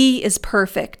he is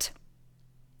perfect.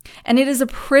 And it is a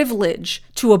privilege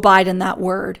to abide in that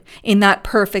word, in that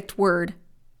perfect word.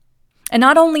 And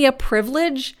not only a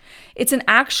privilege, it's an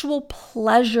actual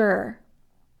pleasure.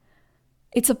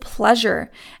 It's a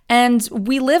pleasure. And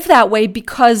we live that way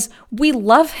because we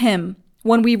love him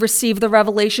when we receive the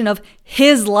revelation of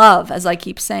his love, as I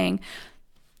keep saying.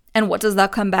 And what does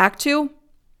that come back to?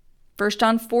 1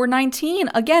 John 4:19.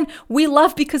 Again, we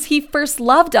love because he first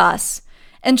loved us.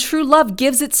 And true love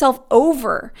gives itself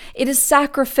over. It is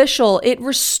sacrificial. It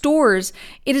restores.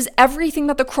 It is everything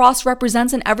that the cross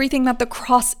represents and everything that the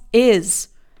cross is.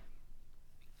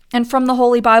 And from the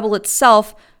Holy Bible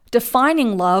itself,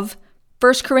 defining love,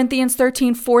 1 Corinthians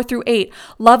 13:4-8.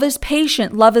 Love is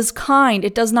patient. Love is kind.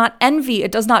 It does not envy.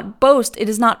 It does not boast. It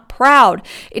is not proud.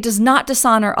 It does not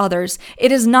dishonor others.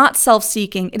 It is not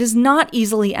self-seeking. It is not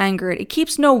easily angered. It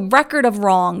keeps no record of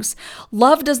wrongs.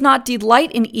 Love does not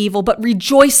delight in evil, but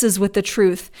rejoices with the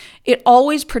truth. It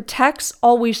always protects,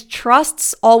 always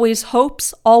trusts, always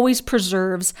hopes, always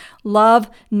preserves. Love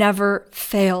never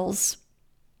fails.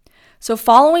 So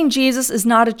following Jesus is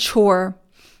not a chore.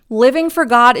 Living for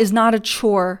God is not a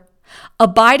chore.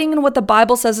 Abiding in what the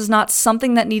Bible says is not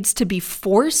something that needs to be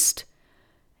forced.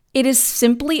 It is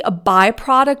simply a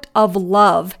byproduct of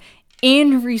love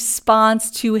in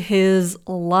response to his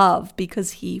love,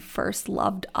 because he first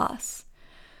loved us.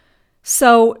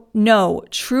 So no,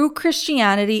 true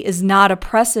Christianity is not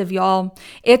oppressive, y'all.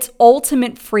 It's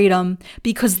ultimate freedom,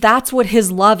 because that's what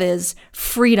his love is,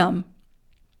 freedom.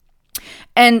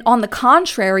 And on the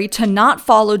contrary, to not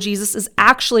follow Jesus is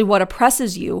actually what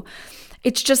oppresses you.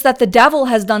 It's just that the devil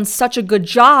has done such a good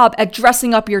job at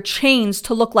dressing up your chains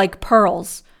to look like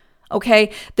pearls.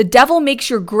 Okay? The devil makes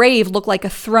your grave look like a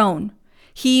throne.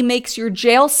 He makes your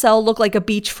jail cell look like a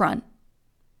beachfront.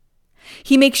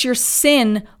 He makes your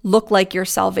sin look like your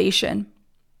salvation.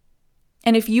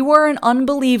 And if you are an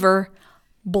unbeliever,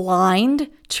 blind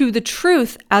to the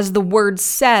truth, as the word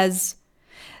says,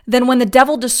 then when the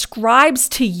devil describes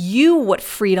to you what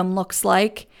freedom looks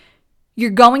like,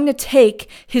 you're going to take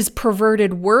his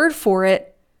perverted word for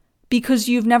it, because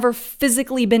you've never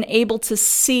physically been able to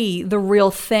see the real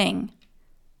thing.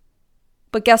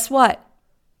 But guess what?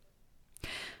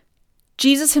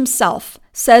 Jesus himself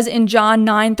says in John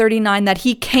 9:39 that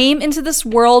he came into this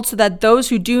world so that those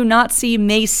who do not see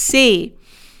may see.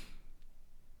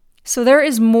 So there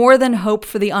is more than hope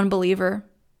for the unbeliever.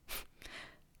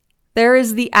 There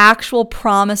is the actual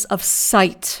promise of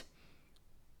sight,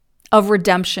 of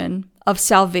redemption, of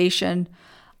salvation,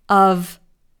 of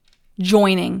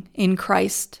joining in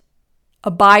Christ,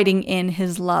 abiding in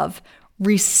his love,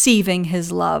 receiving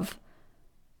his love.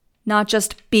 Not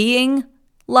just being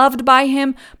loved by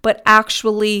him, but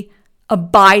actually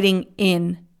abiding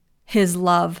in his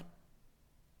love,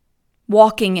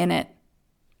 walking in it.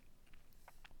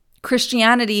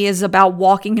 Christianity is about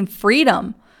walking in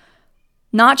freedom.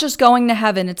 Not just going to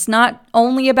heaven. It's not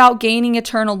only about gaining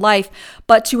eternal life,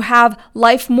 but to have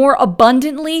life more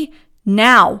abundantly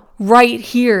now, right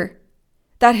here.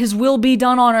 That his will be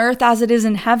done on earth as it is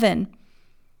in heaven.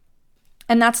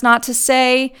 And that's not to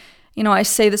say, I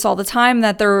say this all the time,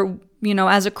 that there,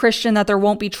 as a Christian, that there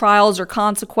won't be trials or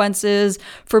consequences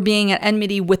for being at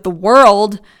enmity with the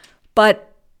world.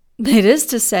 But it is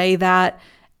to say that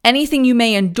anything you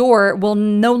may endure will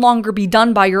no longer be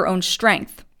done by your own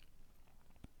strength.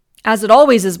 As it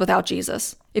always is without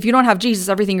Jesus. If you don't have Jesus,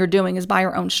 everything you're doing is by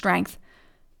your own strength.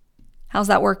 How's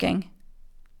that working?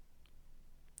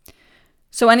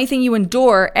 So anything you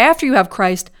endure after you have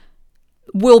Christ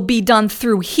will be done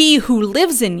through He who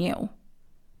lives in you,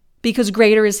 because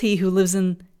greater is He who lives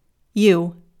in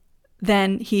you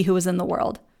than he who is in the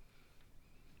world.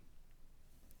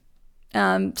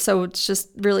 So it's just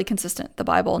really consistent, the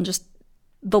Bible and just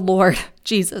the Lord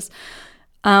Jesus.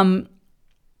 Now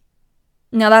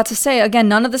that to say, again,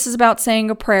 none of this is about saying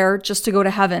a prayer just to go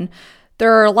to heaven.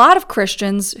 There are a lot of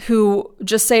Christians who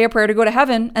just say a prayer to go to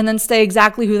heaven and then stay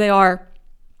exactly who they are.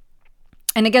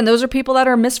 And again, those are people that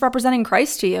are misrepresenting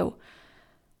Christ to you.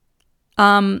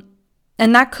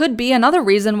 And that could be another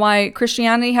reason why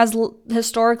Christianity has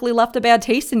historically left a bad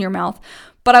taste in your mouth.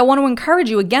 But I want to encourage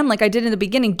you, again, like I did in the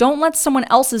beginning, don't let someone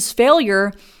else's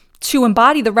failure to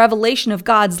embody the revelation of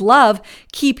God's love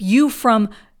keep you from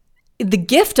the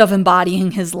gift of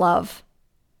embodying His love.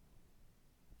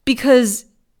 Because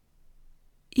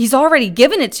He's already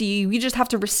given it to you. You just have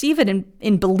to receive it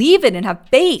and believe it and have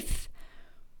faith.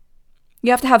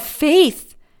 You have to have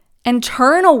faith and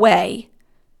turn away,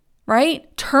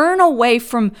 right? Turn away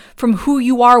from who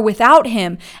you are without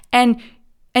Him and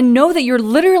know that you're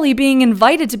literally being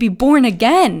invited to be born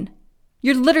again.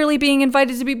 You're literally being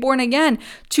invited to be born again,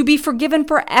 to be forgiven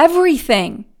for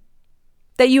everything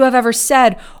that you have ever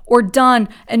said or done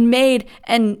and made,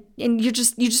 and you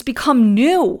just become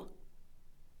new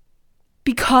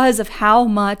because of how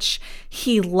much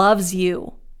He loves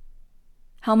you,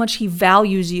 how much He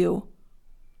values you.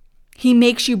 He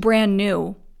makes you brand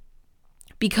new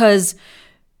because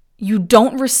you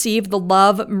don't receive the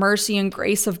love, mercy, and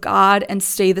grace of God and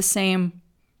stay the same.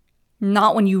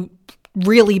 Not when you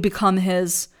really become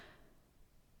His.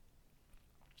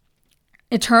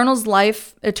 Eternal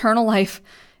life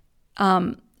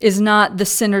is not the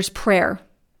sinner's prayer,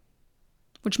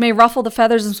 which may ruffle the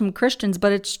feathers of some Christians,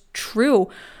 but it's true,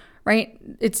 right?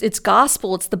 It's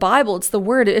gospel, it's the Bible, it's the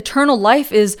word. Eternal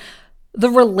life is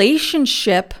the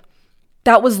relationship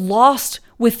that was lost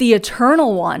with the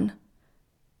eternal one.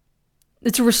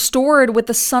 It's restored with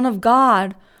the Son of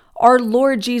God, our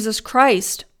Lord Jesus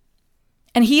Christ.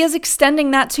 And He is extending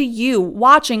that to you,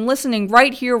 watching, listening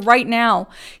right here, right now.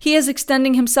 He is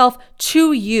extending Himself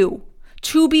to you,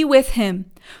 to be with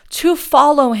Him, to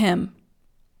follow Him.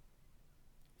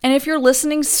 And if you're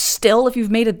listening still, if you've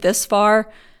made it this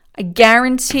far, I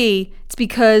guarantee it's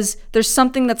because there's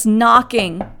something that's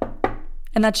knocking,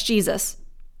 and that's Jesus.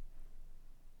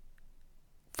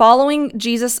 Following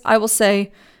Jesus, I will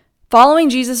say, following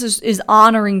Jesus is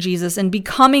honoring Jesus and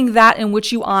becoming that in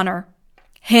which you honor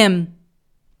Him.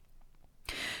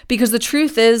 Because the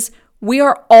truth is, we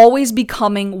are always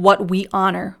becoming what we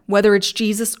honor, whether it's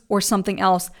Jesus or something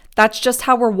else. That's just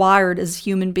how we're wired as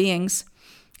human beings.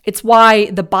 It's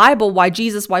why the Bible, why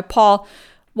Jesus, why Paul,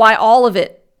 why all of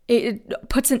it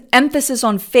puts an emphasis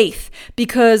on faith,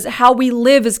 because how we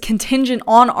live is contingent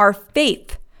on our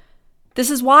faith. This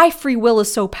is why free will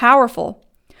is so powerful.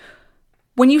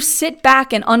 When you sit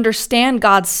back and understand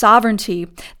God's sovereignty,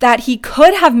 that He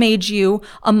could have made you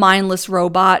a mindless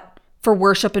robot for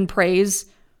worship and praise,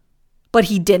 but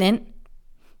He didn't.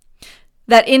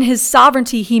 That in His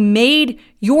sovereignty, He made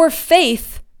your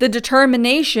faith the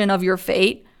determination of your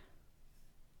fate.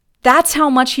 That's how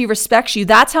much He respects you.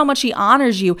 That's how much He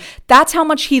honors you. That's how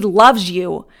much He loves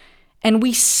you. And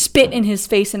we spit in His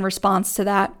face in response to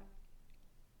that.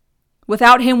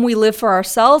 Without Him, we live for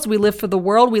ourselves, we live for the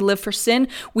world, we live for sin,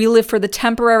 we live for the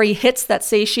temporary hits that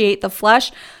satiate the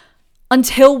flesh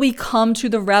until we come to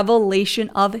the revelation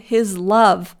of His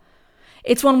love.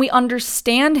 It's when we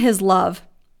understand His love,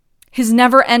 His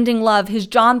never-ending love, His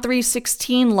John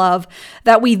 3:16 love,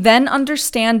 that we then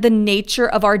understand the nature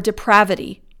of our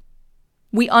depravity.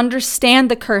 We understand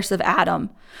the curse of Adam.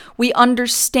 We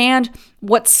understand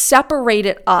what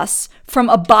separated us from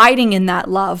abiding in that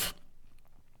love.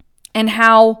 And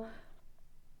how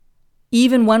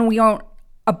even when we aren't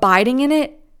abiding in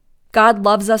it, God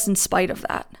loves us in spite of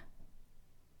that.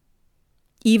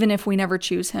 Even if we never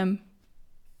choose Him.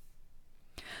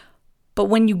 But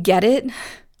when you get it,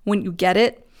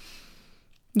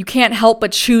 you can't help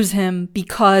but choose Him,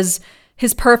 because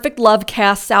His perfect love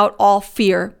casts out all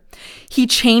fear. He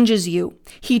changes you.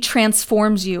 He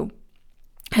transforms you.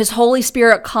 His Holy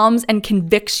Spirit comes and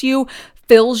convicts you,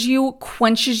 fills you,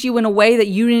 quenches you in a way that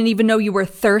you didn't even know you were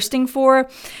thirsting for,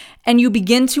 and you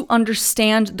begin to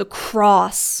understand the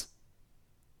cross.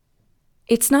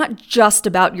 It's not just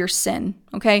about your sin,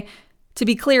 okay? To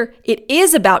be clear, it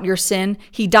is about your sin.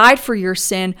 He died for your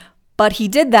sin, but He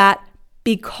did that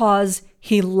because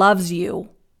He loves you.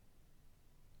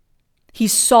 He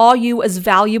saw you as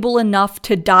valuable enough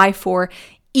to die for,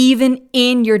 even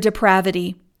in your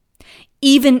depravity.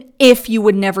 Even if you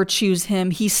would never choose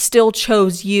him, he still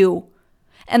chose you.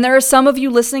 And there are some of you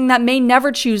listening that may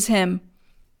never choose him.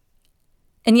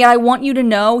 And yet I want you to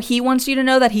know, he wants you to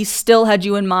know that he still had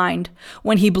you in mind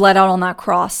when he bled out on that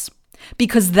cross.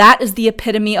 Because that is the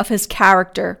epitome of his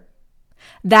character.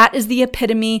 That is the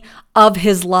epitome of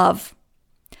his love.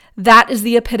 That is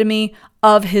the epitome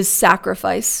of his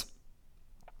sacrifice.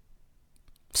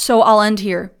 So I'll end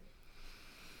here.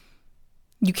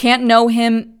 You can't know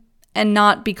him and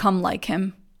not become like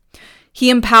him.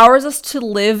 He empowers us to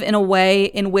live in a way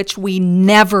in which we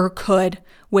never could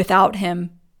without him.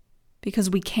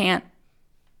 Because we can't.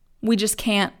 We just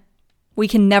can't. We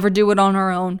can never do it on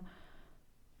our own.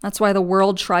 That's why the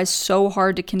world tries so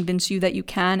hard to convince you that you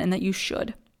can and that you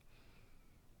should.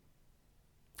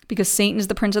 Because Satan is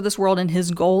the prince of this world and his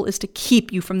goal is to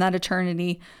keep you from that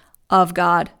eternity of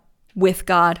God, with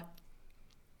God.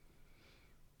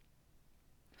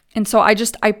 And so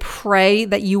I pray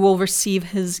that you will receive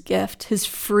his gift, his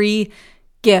free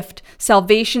gift.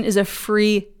 Salvation is a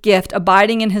free gift.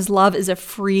 Abiding in his love is a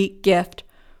free gift.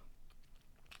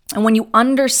 And when you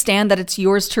understand that it's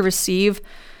yours to receive,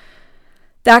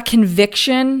 that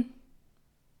conviction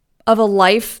of a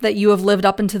life that you have lived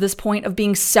up until this point of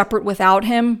being separate without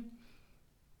him,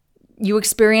 you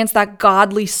experience that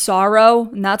godly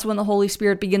sorrow, and that's when the Holy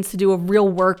Spirit begins to do a real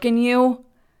work in you.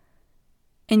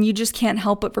 And you just can't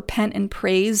help but repent and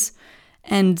praise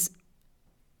and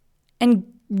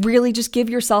really just give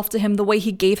yourself to him the way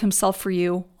he gave himself for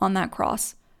you on that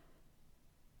cross.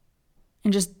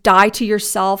 And just die to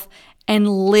yourself and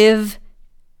live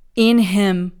in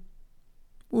him.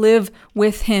 Live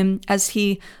with him as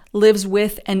he lives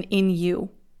with and in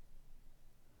you.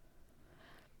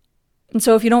 And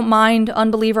so if you don't mind,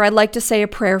 unbeliever, I'd like to say a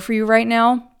prayer for you right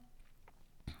now.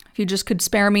 If you just could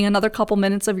spare me another couple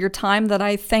minutes of your time that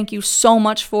I thank you so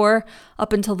much for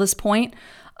up until this point.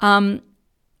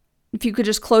 If you could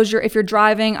just if you're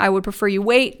driving, I would prefer you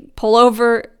wait, pull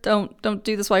over. Don't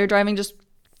do this while you're driving. Just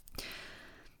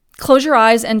close your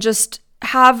eyes and just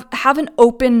have an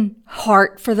open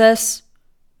heart for this.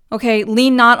 Okay,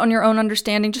 lean not on your own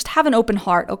understanding. Just have an open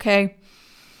heart, okay?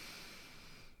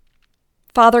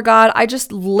 Father God, I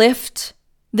just lift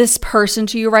this person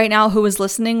to you right now who is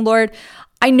listening, Lord.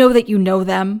 I know that you know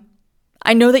them.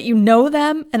 I know that you know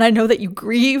them, and I know that you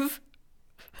grieve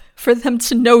for them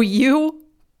to know you.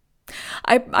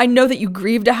 I know that you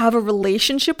grieve to have a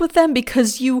relationship with them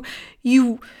because you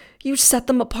set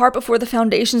them apart before the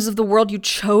foundations of the world. You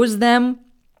chose them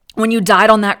when you died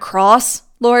on that cross.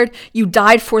 Lord, you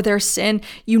died for their sin.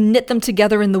 You knit them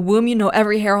together in the womb. You know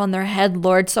every hair on their head,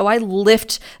 Lord. So I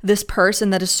lift this person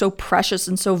that is so precious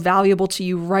and so valuable to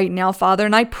you right now, Father.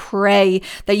 And I pray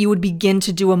that you would begin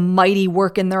to do a mighty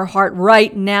work in their heart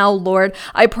right now, Lord.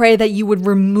 I pray that you would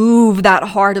remove that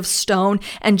heart of stone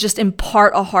and just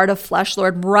impart a heart of flesh,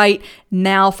 Lord, right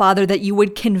now, Father, that you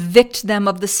would convict them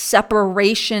of the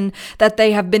separation that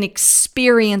they have been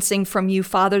experiencing from you,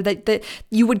 Father, that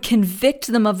you would convict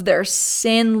them of their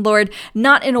sin, Lord,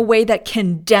 not in a way that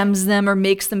condemns them or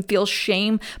makes them feel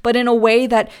shame, but in a way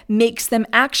that makes them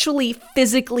actually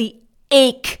physically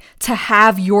ache to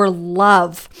have your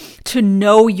love, to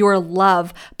know your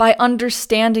love, by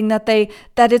understanding that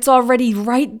it's already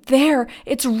right there.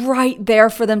 It's right there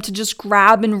for them to just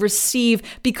grab and receive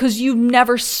because you've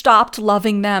never stopped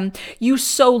loving them. You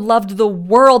so loved the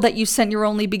world that you sent your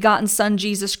only begotten Son,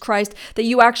 Jesus Christ, that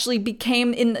you actually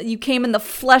came in the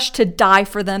flesh to die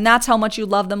for them. That's how much you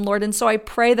love them, Lord. And so I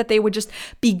pray that they would just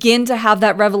begin to have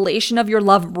that revelation of your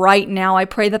love right now. I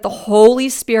pray that the Holy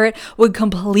Spirit would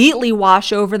completely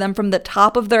wash over them from the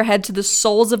top of their head to the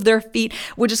soles of their feet,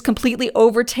 would just completely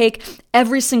overtake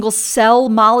every single cell,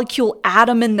 molecule,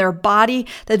 atom in their body,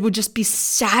 that would just be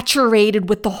saturated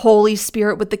with the Holy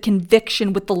Spirit, with the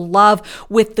conviction, with the love,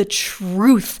 with the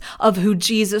truth of who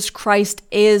Jesus Christ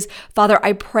is. Father,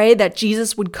 I pray that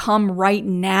Jesus would come right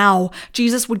now.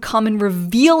 Jesus would come and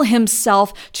reveal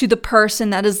himself to the person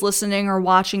that is listening or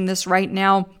watching this right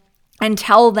now and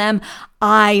tell them,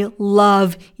 I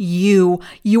love you.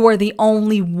 You are the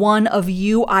only one of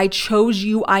you. I chose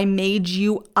you. I made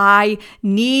you. I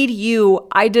need you.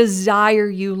 I desire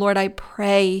you. Lord, I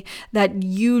pray that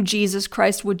you, Jesus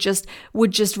Christ, would just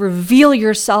reveal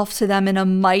yourself to them in a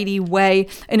mighty way,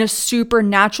 in a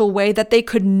supernatural way, that they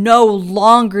could no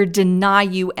longer deny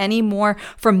you anymore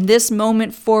from this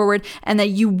moment forward, and that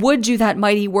you would do that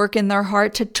mighty work in their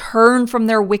heart to turn from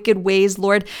their wicked ways,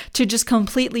 Lord, to just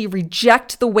completely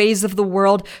reject the ways of the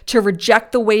world, to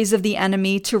reject the ways of the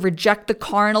enemy, to reject the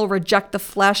carnal, reject the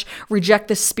flesh, reject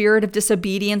the spirit of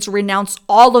disobedience, renounce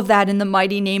all of that in the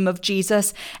mighty name of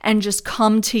Jesus, and just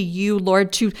come to you,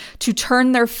 Lord, to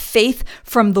turn their faith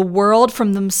from the world,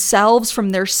 from themselves, from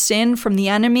their sin, from the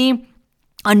enemy,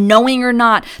 unknowing or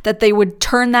not, that they would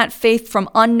turn that faith from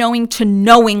unknowing to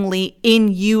knowingly in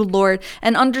you, Lord,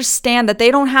 and understand that they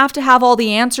don't have to have all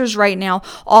the answers right now.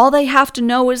 All they have to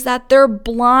know is that they're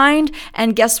blind,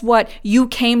 and guess what? You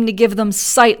came to give them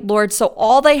sight, Lord. So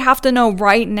all they have to know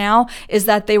right now is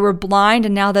that they were blind,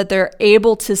 and now that they're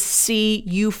able to see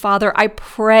you, Father, I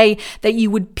pray that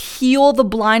you would peel the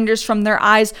blinders from their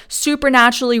eyes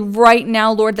supernaturally right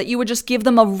now, Lord, that you would just give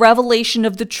them a revelation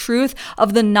of the truth,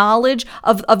 of the knowledge,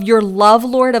 of your love,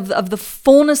 Lord, of the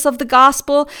fullness of the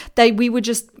gospel, that we would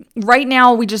just, right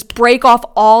now, we just break off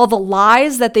all the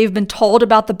lies that they've been told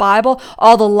about the Bible,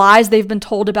 all the lies they've been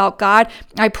told about God.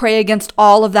 I pray against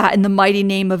all of that in the mighty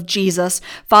name of Jesus.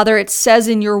 Father, it says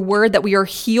in your word that we are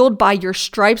healed by your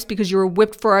stripes because you were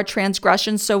whipped for our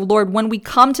transgressions. So, Lord, when we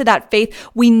come to that faith,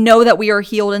 we know that we are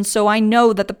healed. And so I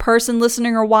know that the person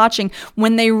listening or watching,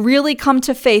 when they really come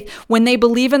to faith, when they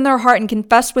believe in their heart and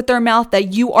confess with their mouth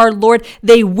that you are Lord,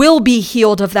 they will be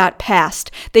healed of that past.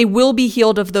 They will be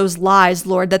healed of those lies,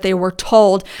 Lord, that they were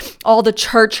told. All the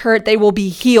church hurt, they will be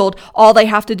healed. All they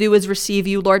have to do is receive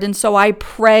you, Lord. And so I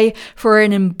pray for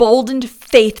an emboldened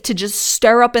faith to just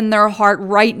stir up in their heart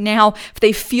right now. If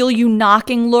they feel you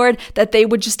knocking, Lord, that they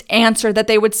would just answer, that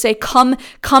they would say, come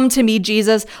to me,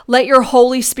 Jesus. Let your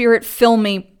Holy Spirit fill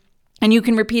me. And you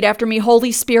can repeat after me,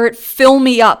 Holy Spirit, fill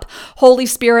me up. Holy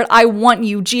Spirit, I want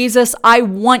you. Jesus, I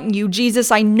want you.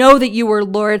 Jesus, I know that you are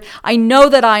Lord. I know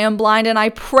that I am blind, and I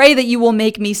pray that you will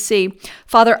make me see.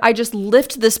 Father, I just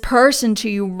lift this person to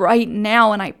you right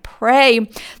now, and I pray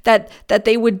that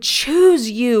they would choose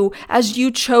you as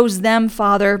you chose them,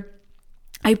 Father.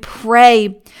 I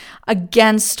pray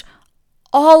against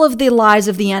all of the lies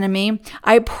of the enemy.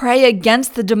 I pray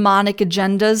against the demonic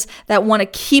agendas that want to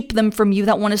keep them from you,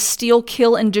 that want to steal,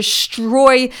 kill, and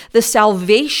destroy the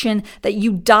salvation that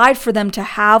you died for them to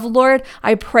have, Lord.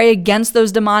 I pray against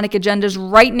those demonic agendas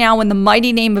right now in the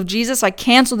mighty name of Jesus. I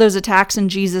cancel those attacks in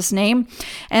Jesus' name.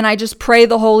 And I just pray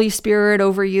the Holy Spirit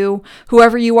over you.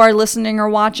 Whoever you are listening or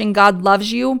watching, God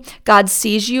loves you. God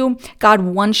sees you. God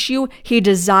wants you. He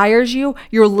desires you.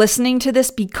 You're listening to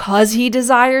this because he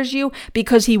desires you,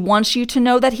 because he wants you to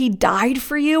know that he died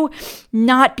for you,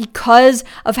 not because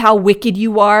of how wicked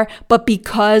you are, but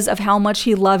because of how much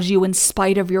he loves you in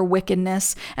spite of your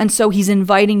wickedness. And so he's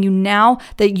inviting you now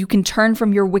that you can turn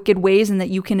from your wicked ways and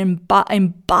that you can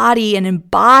embody and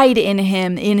abide in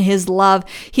him, in his love.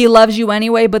 He loves you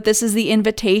anyway, but this is the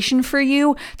invitation for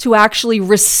you to actually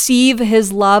receive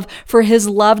his love, for his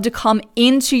love to come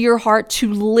into your heart,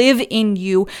 to live in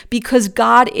you, because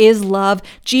God is love.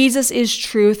 Jesus is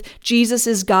truth. Jesus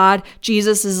is God.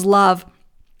 Jesus is love.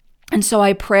 And so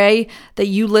I pray that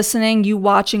you listening, you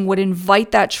watching would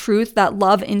invite that truth, that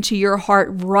love into your heart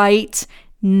right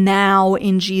now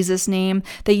in Jesus' name,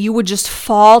 that you would just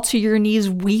fall to your knees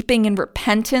weeping in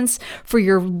repentance for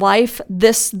your life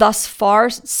thus far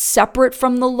separate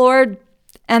from the Lord,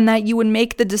 and that you would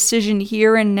make the decision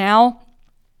here and now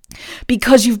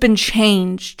because you've been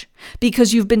changed.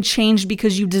 Because you've been changed,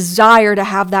 because you desire to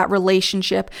have that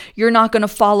relationship. You're not going to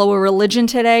follow a religion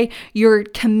today. You're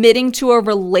committing to a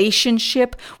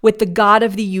relationship with the God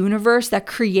of the universe that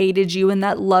created you and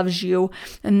that loves you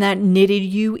and that knitted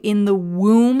you in the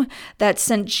womb, that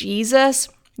sent Jesus,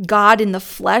 God in the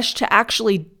flesh, to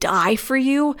actually die for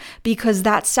you, because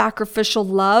that sacrificial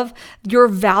love, your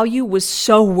value was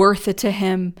so worth it to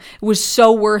him. It was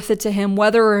so worth it to him.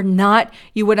 Whether or not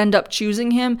you would end up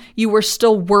choosing him, you were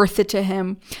still worth it to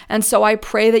him. And so I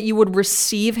pray that you would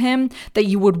receive him, that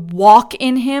you would walk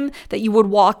in him, that you would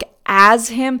walk as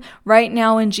him right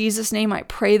now in Jesus' name. I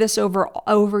pray this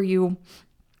over you.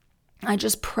 I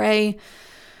just pray.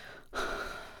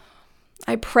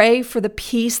 I pray for the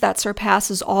peace that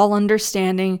surpasses all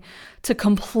understanding to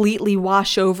completely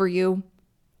wash over you.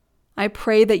 I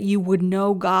pray that you would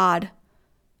know God,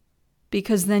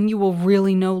 because then you will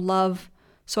really know love.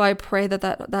 So I pray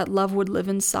that love would live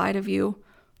inside of you,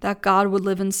 that God would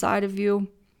live inside of you,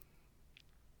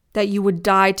 that you would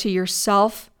die to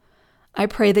yourself. I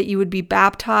pray that you would be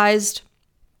baptized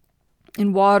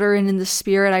in water and in the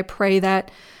Spirit. I pray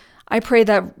that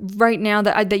right now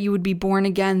that you would be born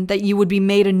again, that you would be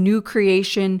made a new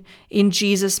creation in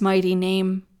Jesus' mighty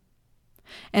name.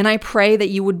 And I pray that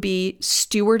you would be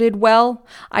stewarded well.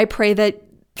 I pray that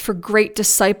for great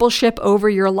discipleship over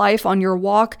your life on your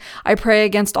walk. I pray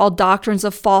against all doctrines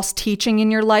of false teaching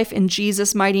in your life in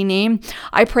Jesus' mighty name.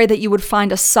 I pray that you would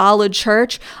find a solid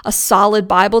church, a solid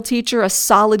Bible teacher, a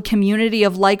solid community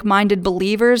of like-minded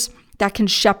believers that can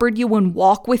shepherd you and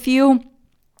walk with you,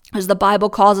 as the Bible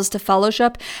calls us to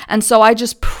fellowship. And so I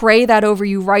just pray that over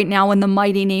you right now in the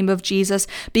mighty name of Jesus,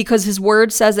 because his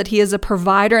word says that he is a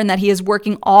provider and that he is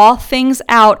working all things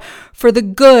out for the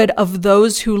good of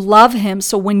those who love him.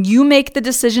 So when you make the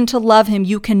decision to love him,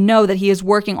 you can know that he is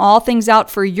working all things out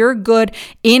for your good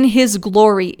in his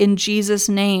glory, in Jesus'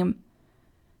 name.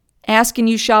 Ask and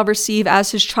you shall receive,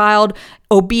 as his child,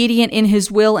 obedient in his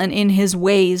will and in his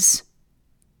ways.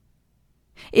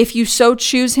 If you so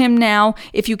choose him now,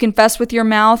 if you confess with your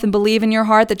mouth and believe in your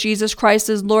heart that Jesus Christ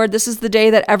is Lord, this is the day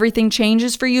that everything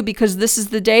changes for you, because this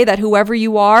is the day that whoever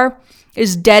you are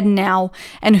is dead now,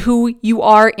 and who you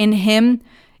are in him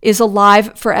is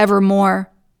alive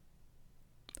forevermore.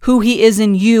 Who he is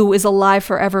in you is alive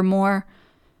forevermore.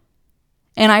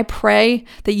 And I pray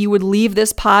that you would leave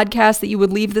this podcast, that you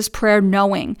would leave this prayer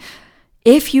knowing,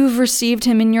 if you've received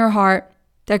him in your heart,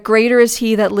 that greater is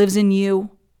he that lives in you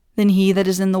than he that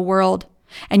is in the world.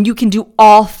 And you can do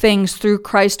all things through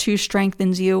Christ who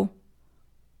strengthens you.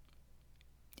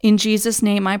 In Jesus'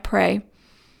 name I pray.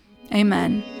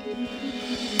 Amen.